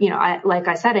kind of, like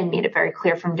I said, I made it very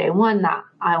clear from day one that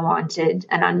I wanted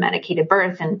an unmedicated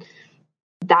birth. And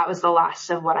that was the last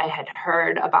of what I had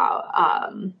heard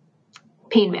about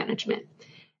pain management.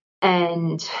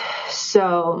 And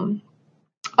so,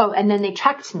 and then they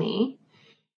checked me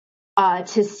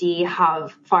to see how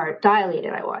far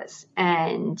dilated I was.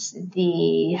 And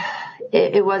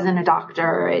it wasn't a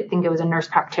doctor. I think it was a nurse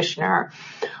practitioner.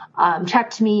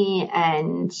 Checked me,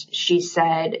 and she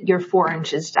said, you're 4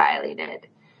 inches dilated.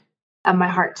 And my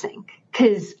heart sank,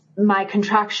 because my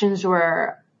contractions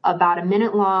were about a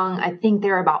minute long. I think they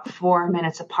were about 4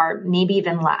 minutes apart, maybe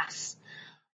even less.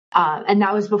 And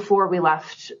that was before we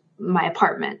left my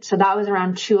apartment. So that was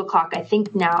around 2:00. I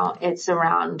think now it's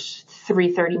around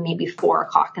 3:30, maybe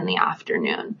 4:00 in the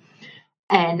afternoon.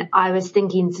 And I was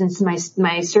thinking, since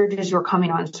my surges were coming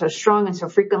on so strong and so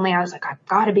frequently, I was like, I've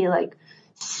got to be like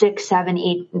 6, 7,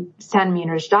 8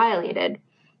 centimeters dilated.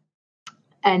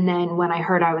 And then when I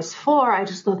heard I was 4, I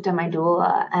just looked at my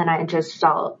doula, and I just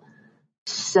felt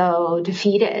so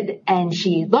defeated. And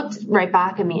she looked right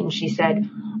back at me, and she said,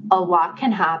 a lot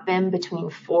can happen between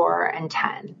 4 and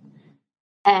 10.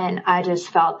 And I just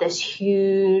felt this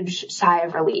huge sigh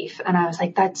of relief. And I was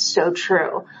like, that's so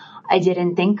true. I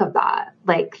didn't think of that.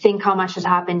 Like, think how much has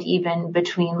happened even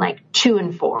between like 2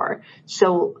 and 4.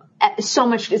 So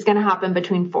much is going to happen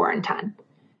between 4 and 10.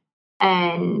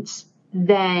 And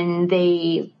then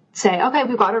they say, okay,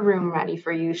 we've got a room ready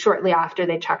for you. Shortly after,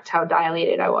 they checked how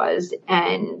dilated I was,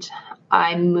 and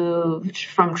I moved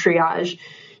from triage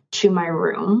to my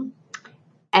room.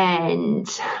 And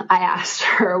I asked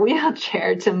her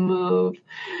wheelchair to move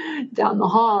down the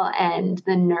hall, and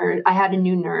I had a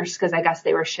new nurse, because I guess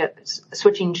they were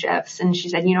switching shifts. And she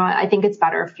said, I think it's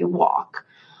better if you walk.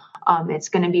 It's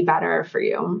going to be better for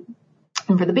you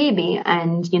and for the baby.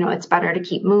 And, it's better to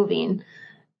keep moving.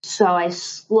 So I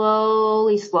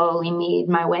slowly made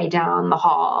my way down the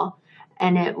hall,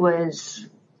 and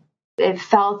it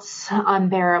felt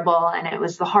unbearable. And it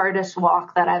was the hardest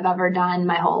walk that I've ever done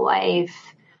my whole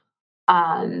life.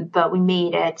 But we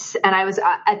made it, and I was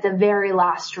at the very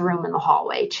last room in the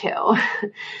hallway too.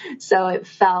 So it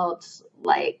felt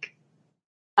like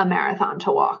a marathon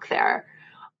to walk there.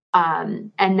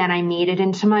 And then I made it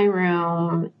into my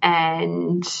room,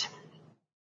 and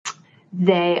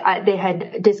they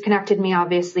had disconnected me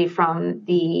obviously from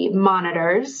the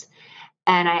monitors.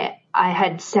 And I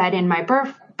had said in my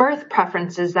birth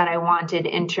preferences that I wanted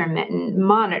intermittent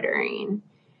monitoring.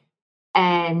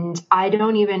 And I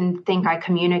don't even think I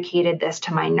communicated this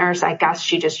to my nurse. I guess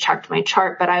she just checked my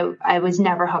chart, but I was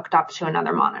never hooked up to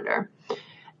another monitor.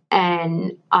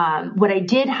 And what I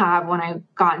did have when I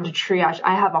got into triage,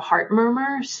 I have a heart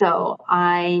murmur. So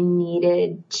I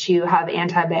needed to have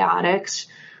antibiotics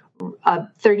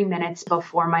 30 minutes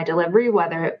before my delivery,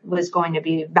 whether it was going to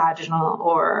be vaginal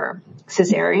or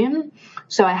cesarean.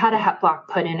 So I had a Hep block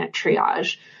put in at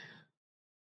triage.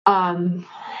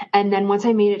 And then once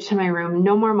I made it to my room,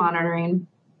 no more monitoring.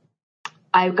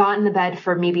 I got in the bed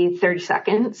for maybe 30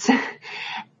 seconds,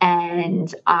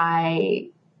 and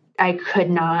I could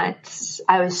not,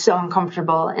 I was so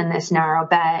uncomfortable in this narrow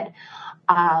bed.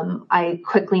 I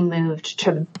quickly moved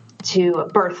to a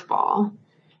birth ball,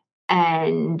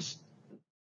 and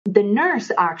the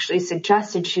nurse actually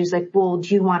suggested, she was like, well,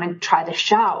 do you want to try the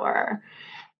shower?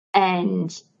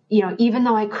 And, even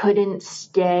though I couldn't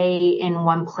stay in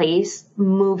one place,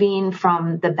 moving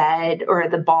from the bed or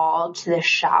the ball to the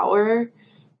shower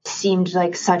seemed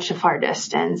like such a far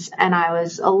distance. And I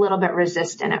was a little bit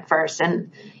resistant at first.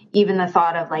 And even the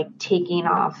thought of like taking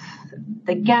off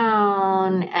the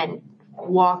gown and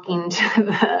walking to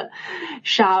the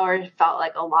shower felt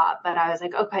like a lot, but I was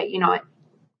like, okay, you know what?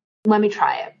 Let me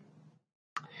try it.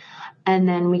 And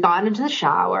then we got into the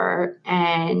shower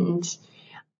and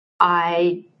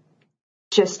I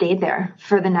just stayed there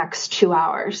for the next 2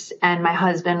 hours. And my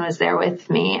husband was there with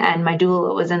me and my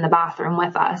doula was in the bathroom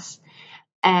with us.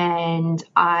 And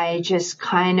I just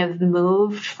kind of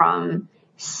moved from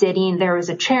sitting, there was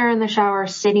a chair in the shower,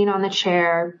 sitting on the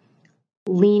chair,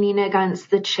 leaning against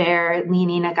the chair,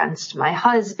 leaning against my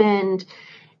husband,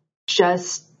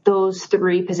 just those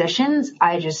 3 positions.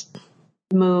 I just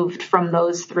moved from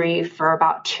those 3 for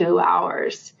about 2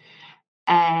 hours.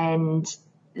 And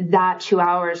that 2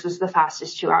 hours was the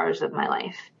fastest 2 hours of my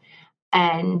life.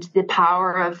 And the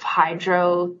power of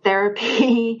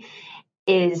hydrotherapy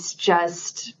is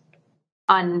just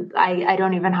I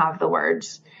don't even have the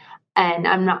words.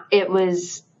 And it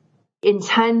was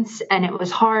intense and it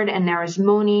was hard and there was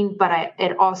moaning, but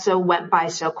it also went by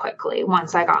so quickly.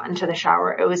 Once I got into the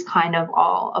shower, it was kind of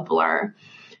all a blur.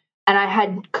 And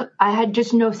I had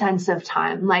just no sense of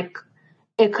time. Like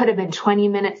it could have been 20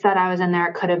 minutes that I was in there.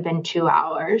 It could have been 2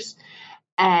 hours.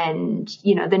 And,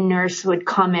 the nurse would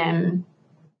come in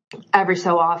every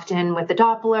so often with the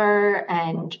Doppler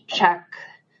and check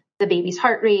the baby's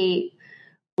heart rate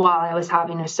while I was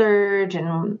having a surge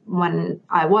and when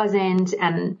I wasn't.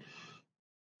 And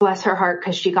bless her heart,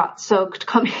 because she got soaked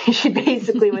coming. She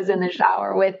basically was in the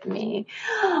shower with me,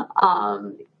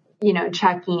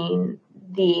 checking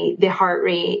the heart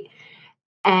rate.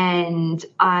 And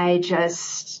I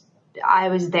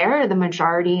was there the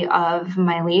majority of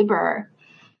my labor.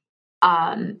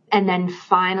 And then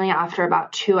finally, after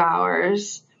about 2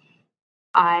 hours,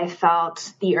 I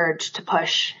felt the urge to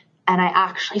push. And I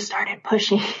actually started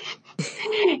pushing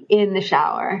in the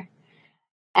shower.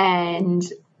 And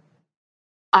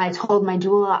I told my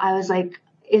doula, I was like,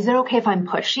 is it okay if I'm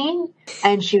pushing?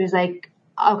 And she was like,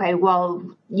 okay, well,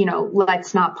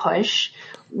 let's not push.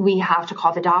 We have to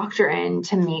call the doctor in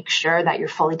to make sure that you're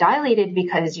fully dilated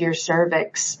because your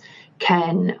cervix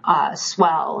can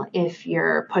swell if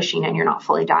you're pushing and you're not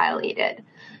fully dilated.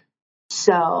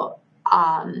 So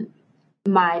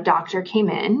my doctor came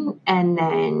in and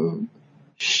then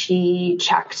she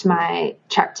checked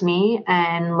me,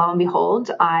 and lo and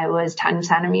behold, I was 10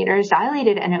 centimeters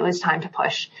dilated and it was time to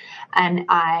push. And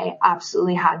I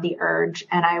absolutely had the urge,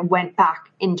 and I went back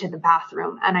into the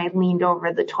bathroom and I leaned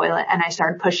over the toilet and I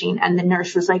started pushing, and the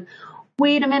nurse was like,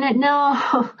 wait a minute,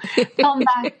 no, come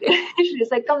back. She was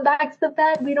like, come back to the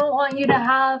bed. We don't want you to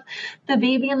have the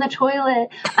baby in the toilet.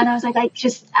 And I was like,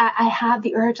 I have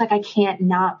the urge. Like, I can't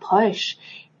not push.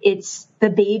 The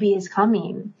baby is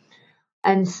coming.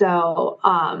 And so,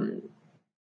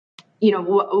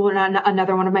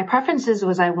 another one of my preferences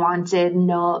was I wanted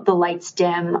the lights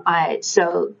dim.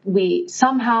 So we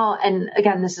somehow, and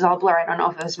again, this is all blur. I don't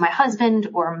know if it was my husband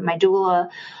or my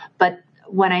doula, but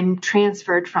when I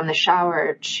transferred from the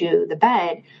shower to the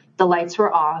bed, the lights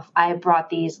were off. I brought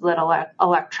these little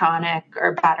electronic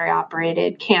or battery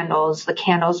operated candles. The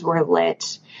candles were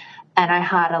lit, and I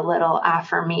had a little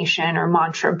affirmation or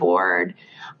mantra board.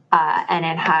 And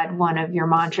it had one of your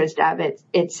mantras, Deb.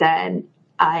 It said,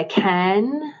 I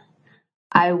can,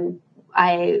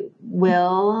 I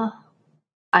will,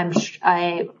 now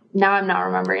I'm not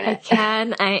remembering it. I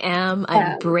can, I am,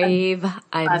 I'm brave,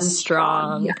 I'm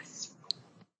strong. Yes.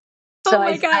 Oh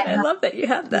my God, I love that you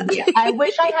have that. Yeah, I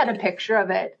wish I had a picture of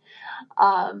it.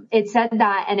 It said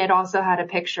that, and it also had a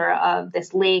picture of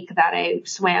this lake that I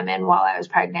swam in while I was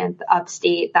pregnant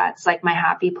upstate. That's like my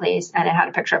happy place. And it had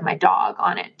a picture of my dog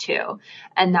on it too.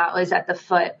 And that was at the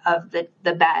foot of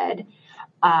the bed.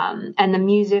 And the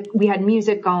music, we had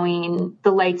music going,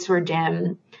 the lights were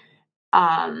dim.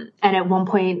 And at one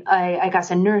point, I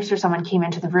guess a nurse or someone came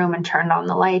into the room and turned on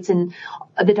the lights, and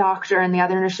the doctor and the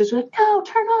other nurses were like, no,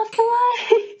 turn off the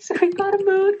lights. We've got a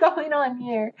mood going on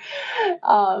here.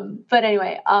 But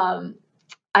anyway,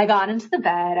 I got into the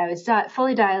bed. I was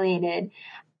fully dilated,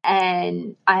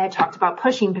 and I had talked about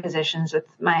pushing positions with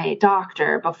my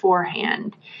doctor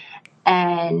beforehand.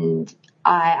 And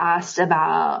I asked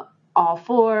about all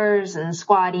fours and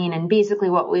squatting, and basically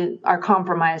our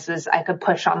compromise was I could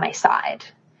push on my side.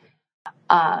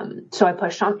 So I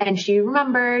pushed on, and she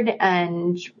remembered,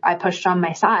 and I pushed on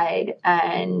my side,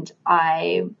 and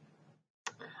I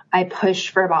I pushed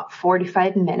for about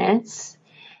 45 minutes.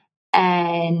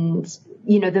 And,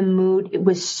 you know, the mood, it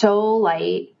was so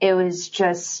light. It was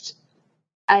just,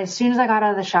 as soon as I got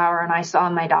out of the shower and I saw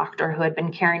my doctor who had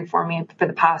been caring for me for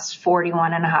the past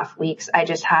 41 and a half weeks, I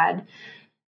just had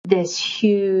this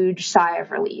huge sigh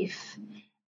of relief.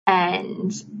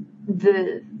 And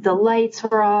the lights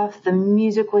were off, the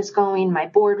music was going, my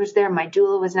board was there, my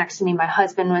doula was next to me, my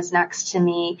husband was next to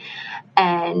me,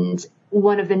 and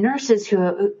one of the nurses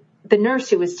the nurse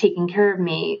who was taking care of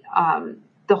me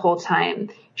the whole time,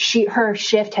 her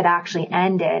shift had actually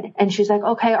ended, and she was like,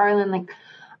 okay, Arlynn, like,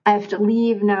 I have to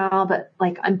leave now, but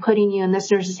like, I'm putting you in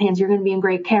this nurse's hands. You're going to be in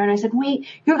great care. And I said, wait,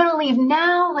 you're going to leave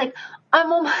now? Like,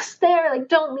 I'm almost there. Like,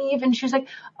 don't leave. And she was like,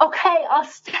 okay, I'll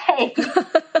stay.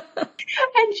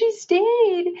 And she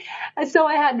stayed. And so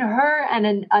I had her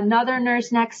and another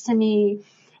nurse next to me,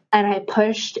 and I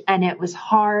pushed, and it was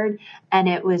hard. And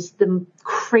it was the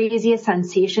craziest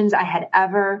sensations I had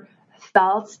ever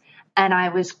felt. And I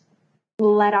was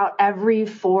let out every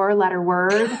 4-letter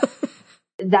word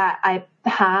that I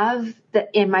have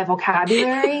in my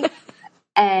vocabulary.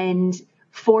 And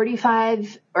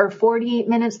 45 or 48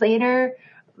 minutes later,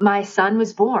 my son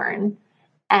was born.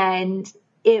 And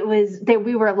it was that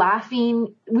we were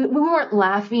laughing. We weren't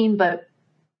laughing, but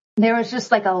there was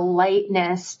just like a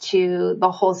lightness to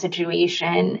the whole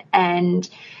situation. And,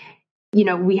 you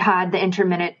know, we had the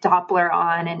intermittent Doppler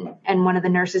on, and one of the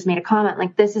nurses made a comment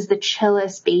like, this is the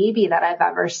chillest baby that I've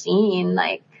ever seen.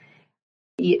 Like,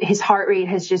 his heart rate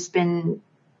has just been,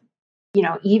 you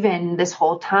know, even this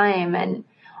whole time. And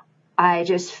I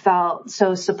just felt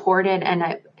so supported,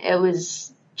 and it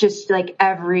was just like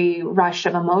every rush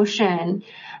of emotion.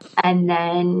 And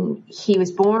then he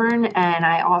was born, and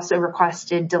I also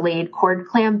requested delayed cord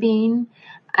clamping,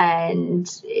 and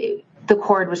the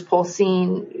cord was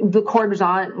pulsing. The cord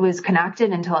was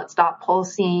connected until it stopped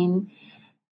pulsing.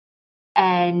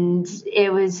 And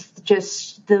it was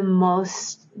just the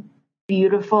most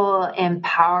beautiful,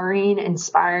 empowering,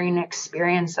 inspiring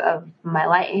experience of my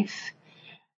life.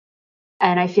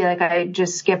 And I feel like I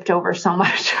just skipped over so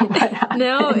much of what happened.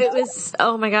 No, it was,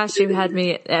 oh my gosh, you had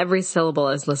me every syllable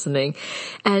I was listening.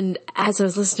 And as I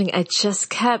was listening, I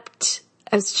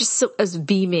was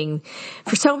beaming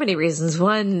for so many reasons.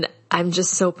 One, I'm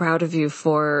just so proud of you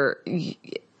for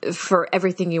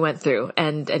everything you went through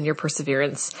and your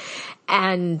perseverance.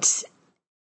 And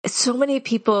so many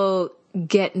people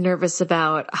get nervous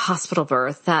about a hospital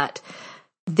birth, that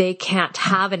they can't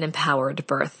have an empowered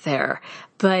birth there.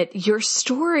 But your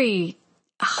story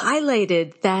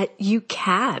highlighted that you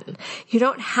can. You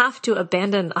don't have to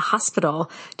abandon a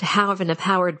hospital to have an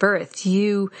empowered birth.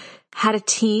 You had a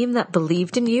team that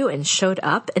believed in you and showed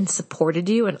up and supported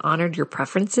you and honored your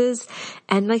preferences.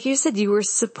 And like you said, you were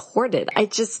supported.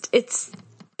 I'm so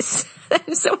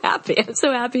happy. I'm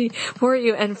so happy for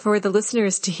you and for the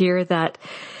listeners to hear that,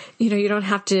 you know, you don't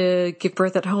have to give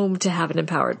birth at home to have an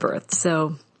empowered birth.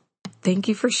 So thank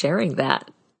you for sharing that.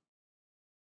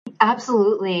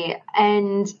 Absolutely.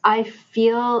 And I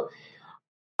feel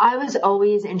I was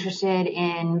always interested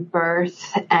in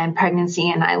birth and pregnancy,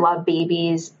 and I love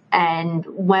babies. And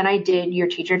when I did your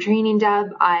teacher training,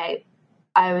 Deb, I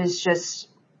was just,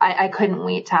 I couldn't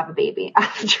wait to have a baby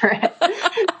after it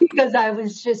because I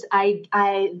was just,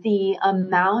 the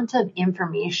amount of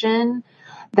information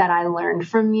that I learned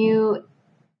from you,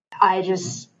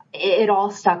 it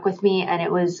all stuck with me, and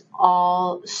it was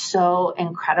all so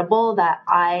incredible that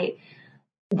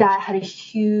had a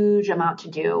huge amount to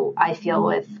do, I feel,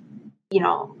 with, you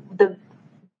know,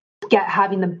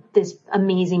 having this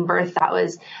amazing birth that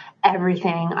was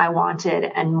everything I wanted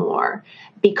and more,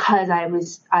 because I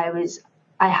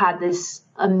had this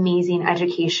amazing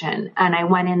education, and I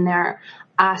went in there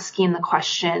asking the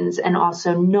questions and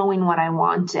also knowing what I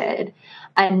wanted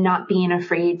and not being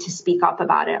afraid to speak up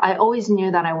about it. I always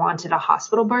knew that I wanted a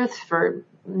hospital birth for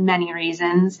many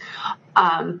reasons.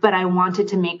 But I wanted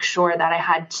to make sure that I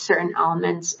had certain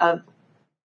elements of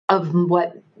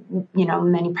what, you know,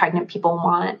 many pregnant people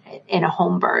want in a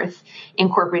home birth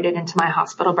incorporated into my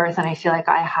hospital birth. And I feel like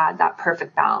I had that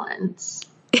perfect balance.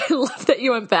 I love that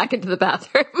you went back into the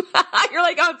bathroom. You're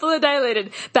like, oh, I'm fully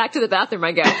dilated. Back to the bathroom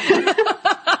I go.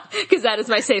 Because that is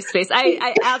my safe space.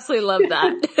 I absolutely love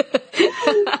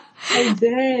that. I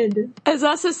did. I was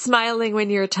also smiling when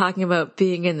you were talking about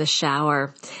being in the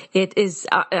shower. It is,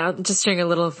 I'm just sharing a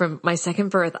little from my second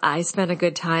birth. I spent a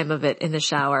good time of it in the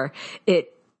shower.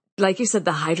 Like you said,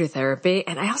 the hydrotherapy.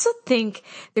 And I also think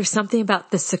there's something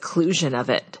about the seclusion of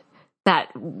it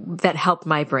that helped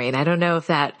my brain. I don't know if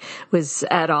that was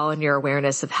at all in your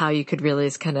awareness of how you could really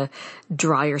kind of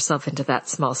draw yourself into that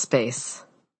small space.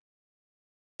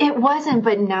 It wasn't,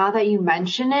 but now that you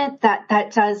mention it,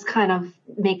 that does kind of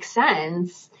make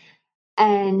sense.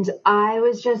 And I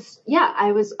was just,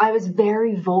 I was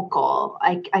very vocal.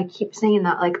 I keep saying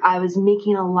that, like, I was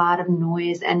making a lot of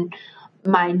noise, and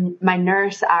my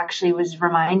nurse actually was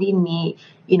reminding me,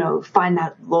 find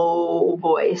that low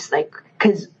voice, like,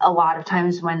 cause a lot of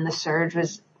times when the surge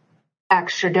was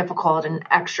extra difficult and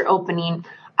extra opening,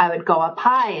 I would go up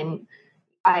high. And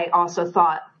I also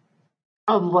thought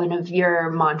of one of your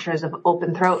mantras of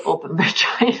open throat, open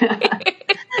vagina.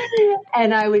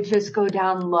 And I would just go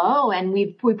down low, and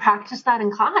we practiced that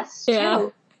in class too. Yeah.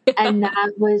 And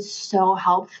that was so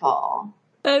helpful.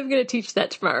 I'm going to teach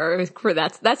that tomorrow.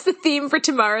 That's the theme for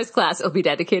tomorrow's class. It'll be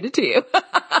dedicated to you.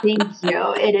 Thank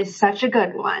you. It is such a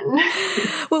good one.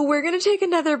 Well, we're going to take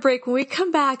another break. When we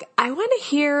come back, I want to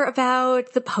hear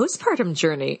about the postpartum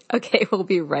journey. Okay, we'll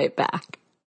be right back.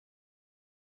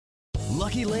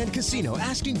 Lucky Land Casino,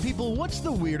 asking people, what's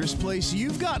the weirdest place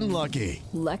you've gotten lucky?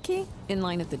 Lucky? In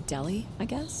line at the deli, I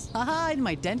guess? Aha, in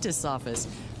my dentist's office.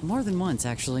 More than once,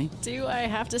 actually. Do I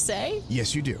have to say?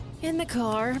 Yes, you do. In the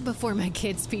car before my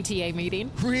kids' PTA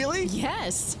meeting. Really?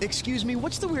 Yes. Excuse me,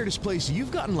 what's the weirdest place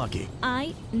you've gotten lucky?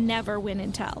 I never win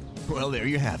and tell. Well, there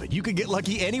you have it. You can get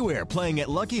lucky anywhere, playing at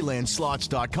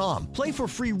LuckyLandSlots.com. Play for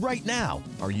free right now.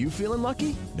 Are you feeling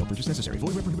lucky? No purchase necessary.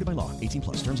 Void where prohibited by law.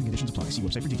 18+. Terms and conditions apply. See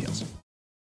website for details.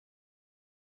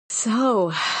 So,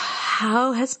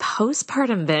 how has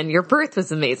postpartum been? Your birth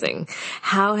was amazing.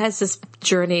 How has this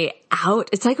journey out?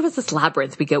 It's like it was this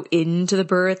labyrinth. We go into the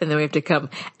birth, and then we have to come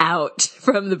out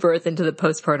from the birth into the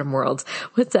postpartum world.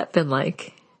 What's that been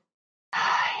like?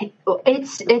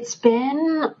 It's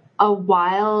been a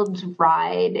wild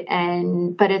ride,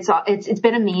 but it's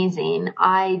been amazing.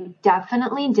 I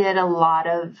definitely did a lot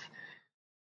of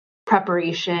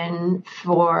preparation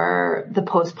for the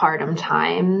postpartum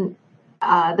time.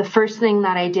 The first thing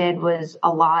that I did was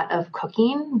a lot of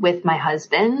cooking with my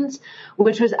husband,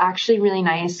 which was actually really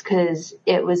nice because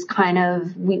it was kind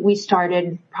of, we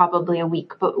started probably a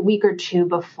week or two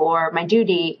before my due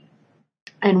date,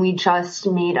 and we just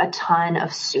made a ton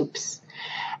of soups.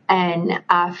 And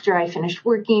after I finished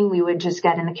working, we would just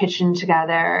get in the kitchen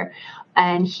together,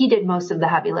 and he did most of the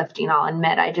heavy lifting. I'll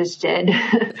admit, I just did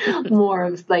more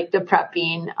of like the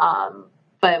prepping.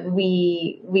 But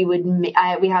we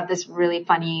have this really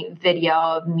funny video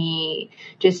of me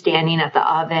just standing at the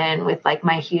oven with like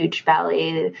my huge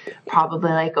belly, probably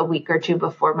like a week or two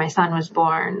before my son was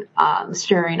born,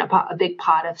 stirring a big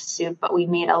pot of soup. But we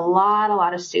made a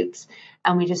lot of soups,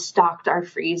 and we just stocked our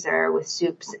freezer with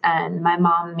soups. And my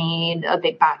mom made a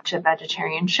big batch of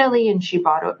vegetarian chili, and she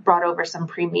brought over some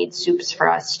pre-made soups for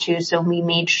us too. So we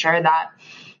made sure that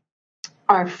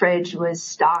our fridge was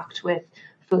stocked with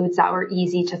foods that were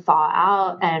easy to thaw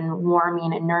out and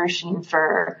warming and nourishing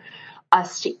for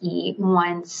us to eat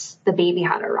once the baby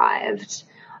had arrived.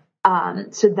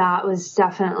 So that was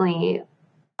definitely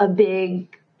a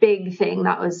big thing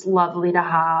that was lovely to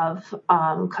have,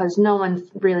 because no one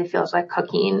really feels like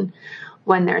cooking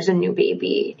when there's a new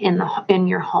baby in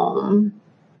your home.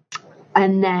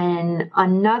 And then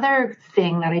another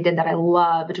thing that I did that I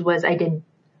loved was I did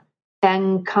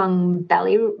Bangkok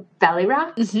belly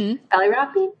wraps, belly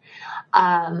wrapping.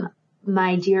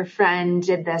 My dear friend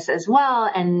did this as well,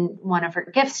 and one of her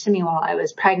gifts to me while I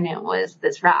was pregnant was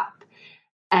this wrap.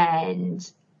 And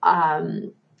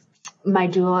my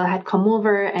doula had come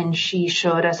over, and she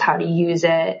showed us how to use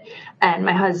it. And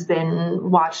my husband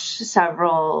watched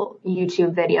several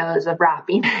YouTube videos of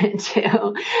wrapping it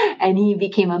too, and he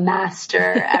became a master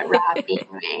at wrapping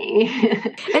me.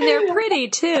 And they're pretty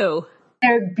too.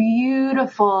 They're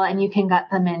beautiful, and you can get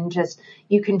them in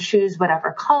you can choose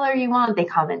whatever color you want. They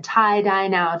come in tie-dye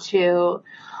now too.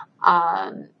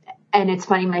 And it's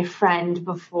funny, my friend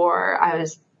while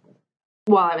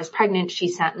I was pregnant, she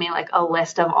sent me like a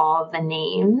list of all of the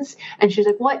names, and she's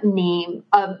like, what names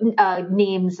of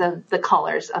the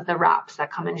colors of the wraps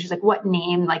that come in? She's like, what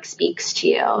name like speaks to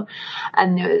you?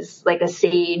 And there was like a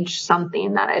sage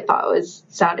something that I thought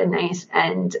sounded nice.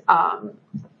 And,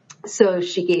 so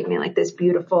she gave me like this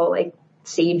beautiful, like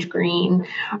sage green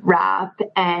wrap,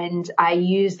 and I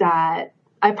used that.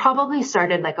 I probably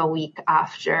started like a week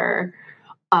after,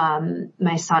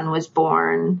 my son was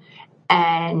born,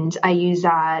 and I used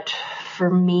that for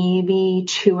maybe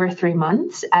 2 or 3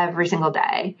 months every single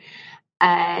day.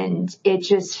 And it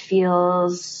just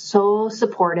feels so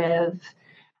supportive.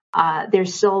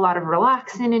 There's still a lot of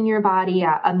relaxin in your body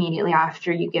immediately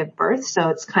after you give birth. So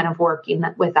it's kind of working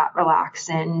with that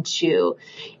relaxin to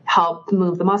help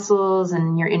move the muscles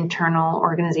and your internal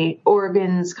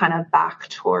organs kind of back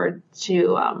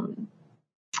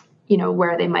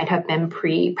where they might have been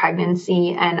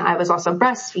pre-pregnancy. And I was also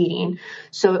breastfeeding.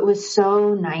 So it was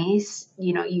so nice.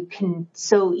 You can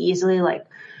so easily like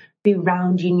be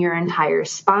rounding your entire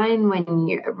spine when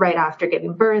you're right after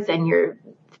giving birth and you're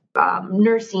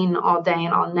nursing all day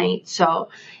and all night. So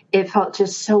it felt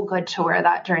just so good to wear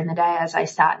that during the day as I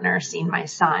sat nursing my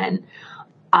son.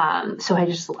 So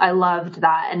I loved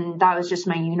that. And that was just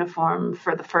my uniform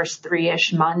for the first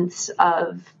 3-ish months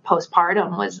of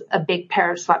postpartum, was a big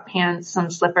pair of sweatpants,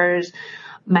 some slippers,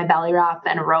 my belly wrap,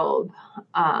 and a robe.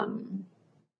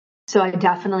 So I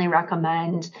definitely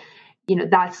recommend,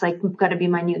 that's like going to be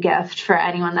my new gift for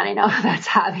anyone that I know that's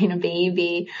having a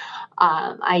baby.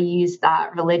 I use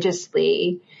that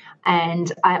religiously. And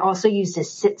I also used a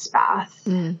sitz bath,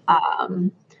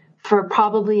 for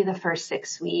probably the first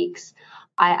 6 weeks.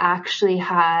 I actually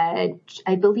had,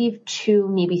 I believe, 2,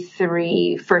 maybe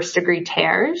 3 first-degree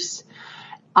tears.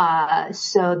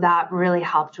 So that really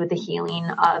helped with the healing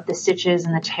of the stitches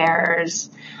and the tears.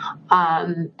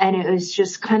 And it was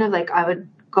just kind of like I would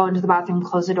go into the bathroom,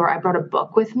 close the door. I brought a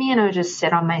book with me, and I would just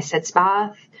sit on my sitz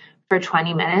bath for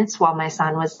 20 minutes while my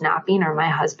son was napping or my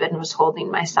husband was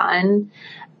holding my son.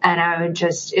 And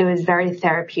it was very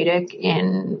therapeutic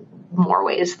in more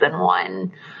ways than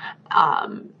one.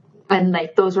 And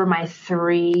like, those were my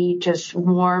 3 just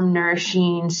warm,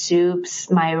 nourishing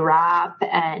soups, my wrap,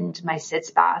 and my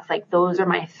sitz bath. Like, those are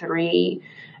my 3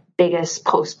 biggest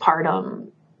postpartum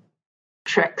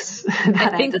tricks.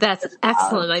 I think that's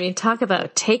excellent. I mean, talk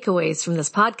about takeaways from this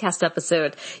podcast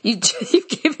episode. You've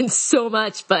given so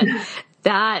much, but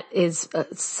that is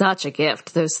such a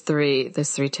gift. Those three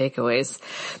takeaways.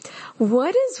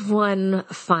 What is one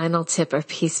final tip or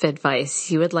piece of advice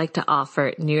you would like to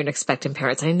offer new and expectant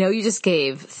parents? I know you just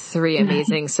gave 3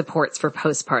 amazing supports for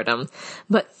postpartum,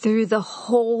 but through the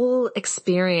whole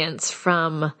experience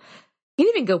from, you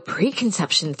didn't even go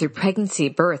preconception through pregnancy,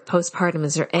 birth, postpartum,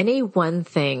 is there any one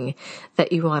thing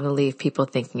that you want to leave people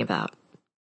thinking about?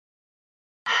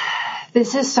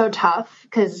 This is so tough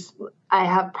because I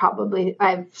have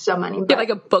so many. You have like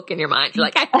a book in your mind. You're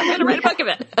like, I'm going to write a book of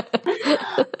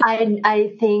it.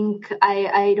 I think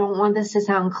I don't want this to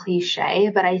sound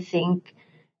cliche, but I think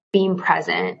being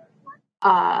present,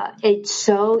 it's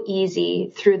so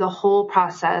easy through the whole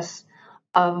process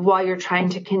of while you're trying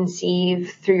to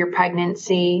conceive, through your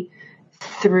pregnancy,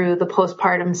 through the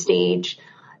postpartum stage,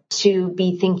 to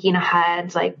be thinking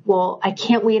ahead, like, well, I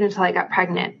can't wait until I got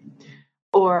pregnant.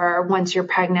 Or once you're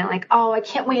pregnant, like, oh, I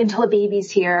can't wait until the baby's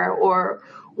here. Or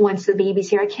once the baby's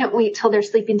here, I can't wait till they're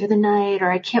sleeping through the night. Or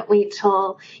I can't wait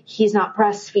till he's not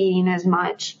breastfeeding as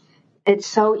much. It's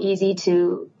so easy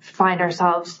to find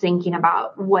ourselves thinking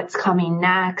about what's coming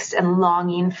next and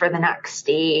longing for the next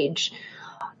stage.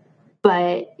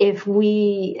 But if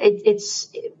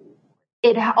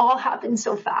it all happens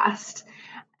so fast,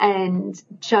 and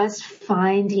just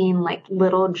finding like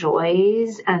little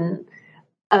joys and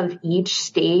of each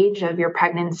stage of your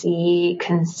pregnancy,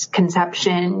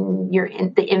 conception,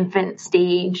 the infant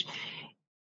stage,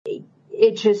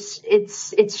 it's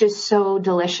just so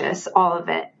delicious, all of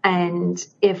it. And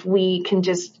if we can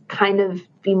just kind of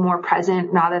be more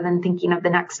present rather than thinking of the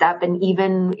next step, and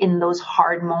even in those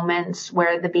hard moments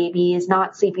where the baby is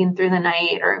not sleeping through the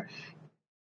night, or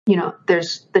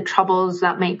there's the troubles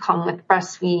that might come with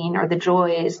breastfeeding, or the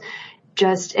joys,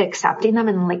 just accepting them.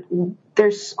 And like,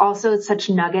 there's also such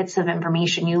nuggets of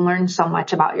information. You learn so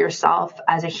much about yourself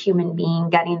as a human being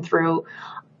getting through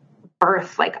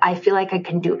birth. Like, I feel like I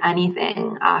can do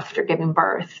anything after giving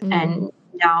birth. And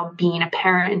now being a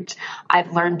parent,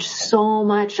 I've learned so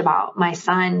much about my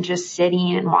son, just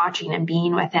sitting and watching and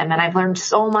being with him. And I've learned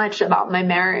so much about my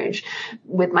marriage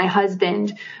with my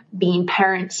husband, being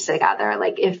parents together.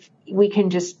 Like, if we can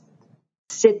just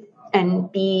sit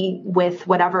and be with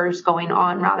whatever's going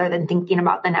on rather than thinking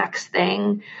about the next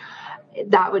thing,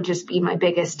 that would just be my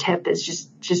biggest tip, is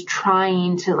just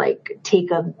trying to like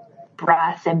take a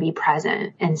breath and be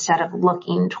present instead of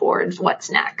looking towards what's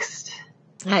next.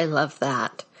 I love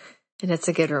that. And it's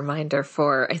a good reminder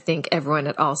for, I think, everyone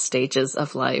at all stages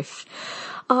of life.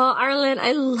 Oh, Arlynn,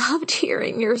 I loved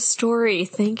hearing your story.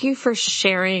 Thank you for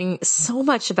sharing so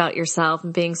much about yourself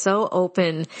and being so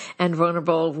open and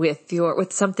vulnerable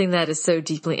with something that is so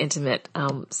deeply intimate.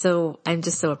 So I'm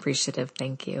just so appreciative.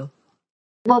 Thank you.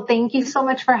 Well, thank you so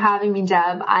much for having me,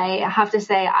 Deb. I have to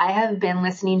say, I have been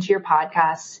listening to your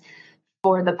podcast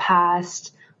for the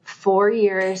past 4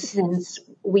 years since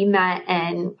we met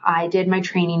and I did my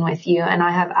training with you, and I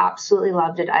have absolutely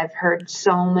loved it. I've heard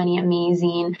so many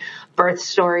amazing birth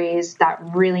stories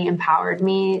that really empowered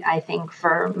me, I think,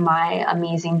 for my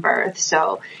amazing birth.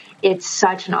 So it's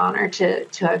such an honor to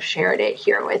have shared it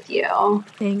here with you.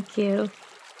 Thank you.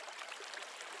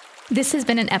 This has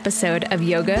been an episode of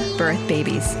Yoga Birth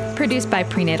Babies, produced by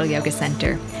Prenatal Yoga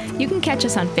Center. You can catch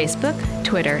us on Facebook,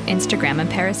 Twitter, Instagram, and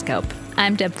Periscope.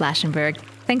 I'm Deb Flaschenberg.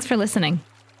 Thanks for listening.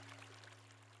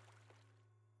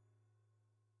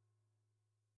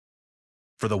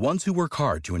 For the ones who work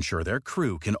hard to ensure their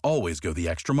crew can always go the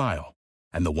extra mile,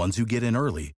 and the ones who get in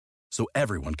early so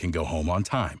everyone can go home on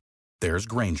time, there's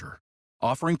Grainger,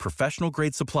 offering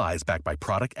professional-grade supplies backed by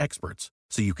product experts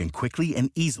so you can quickly and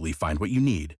easily find what you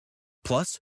need.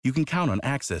 Plus, you can count on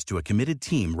access to a committed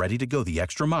team ready to go the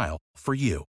extra mile for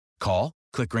you. Call,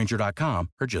 click Grainger.com,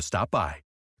 or just stop by.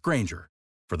 Grainger,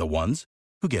 for the ones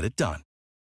who get it done.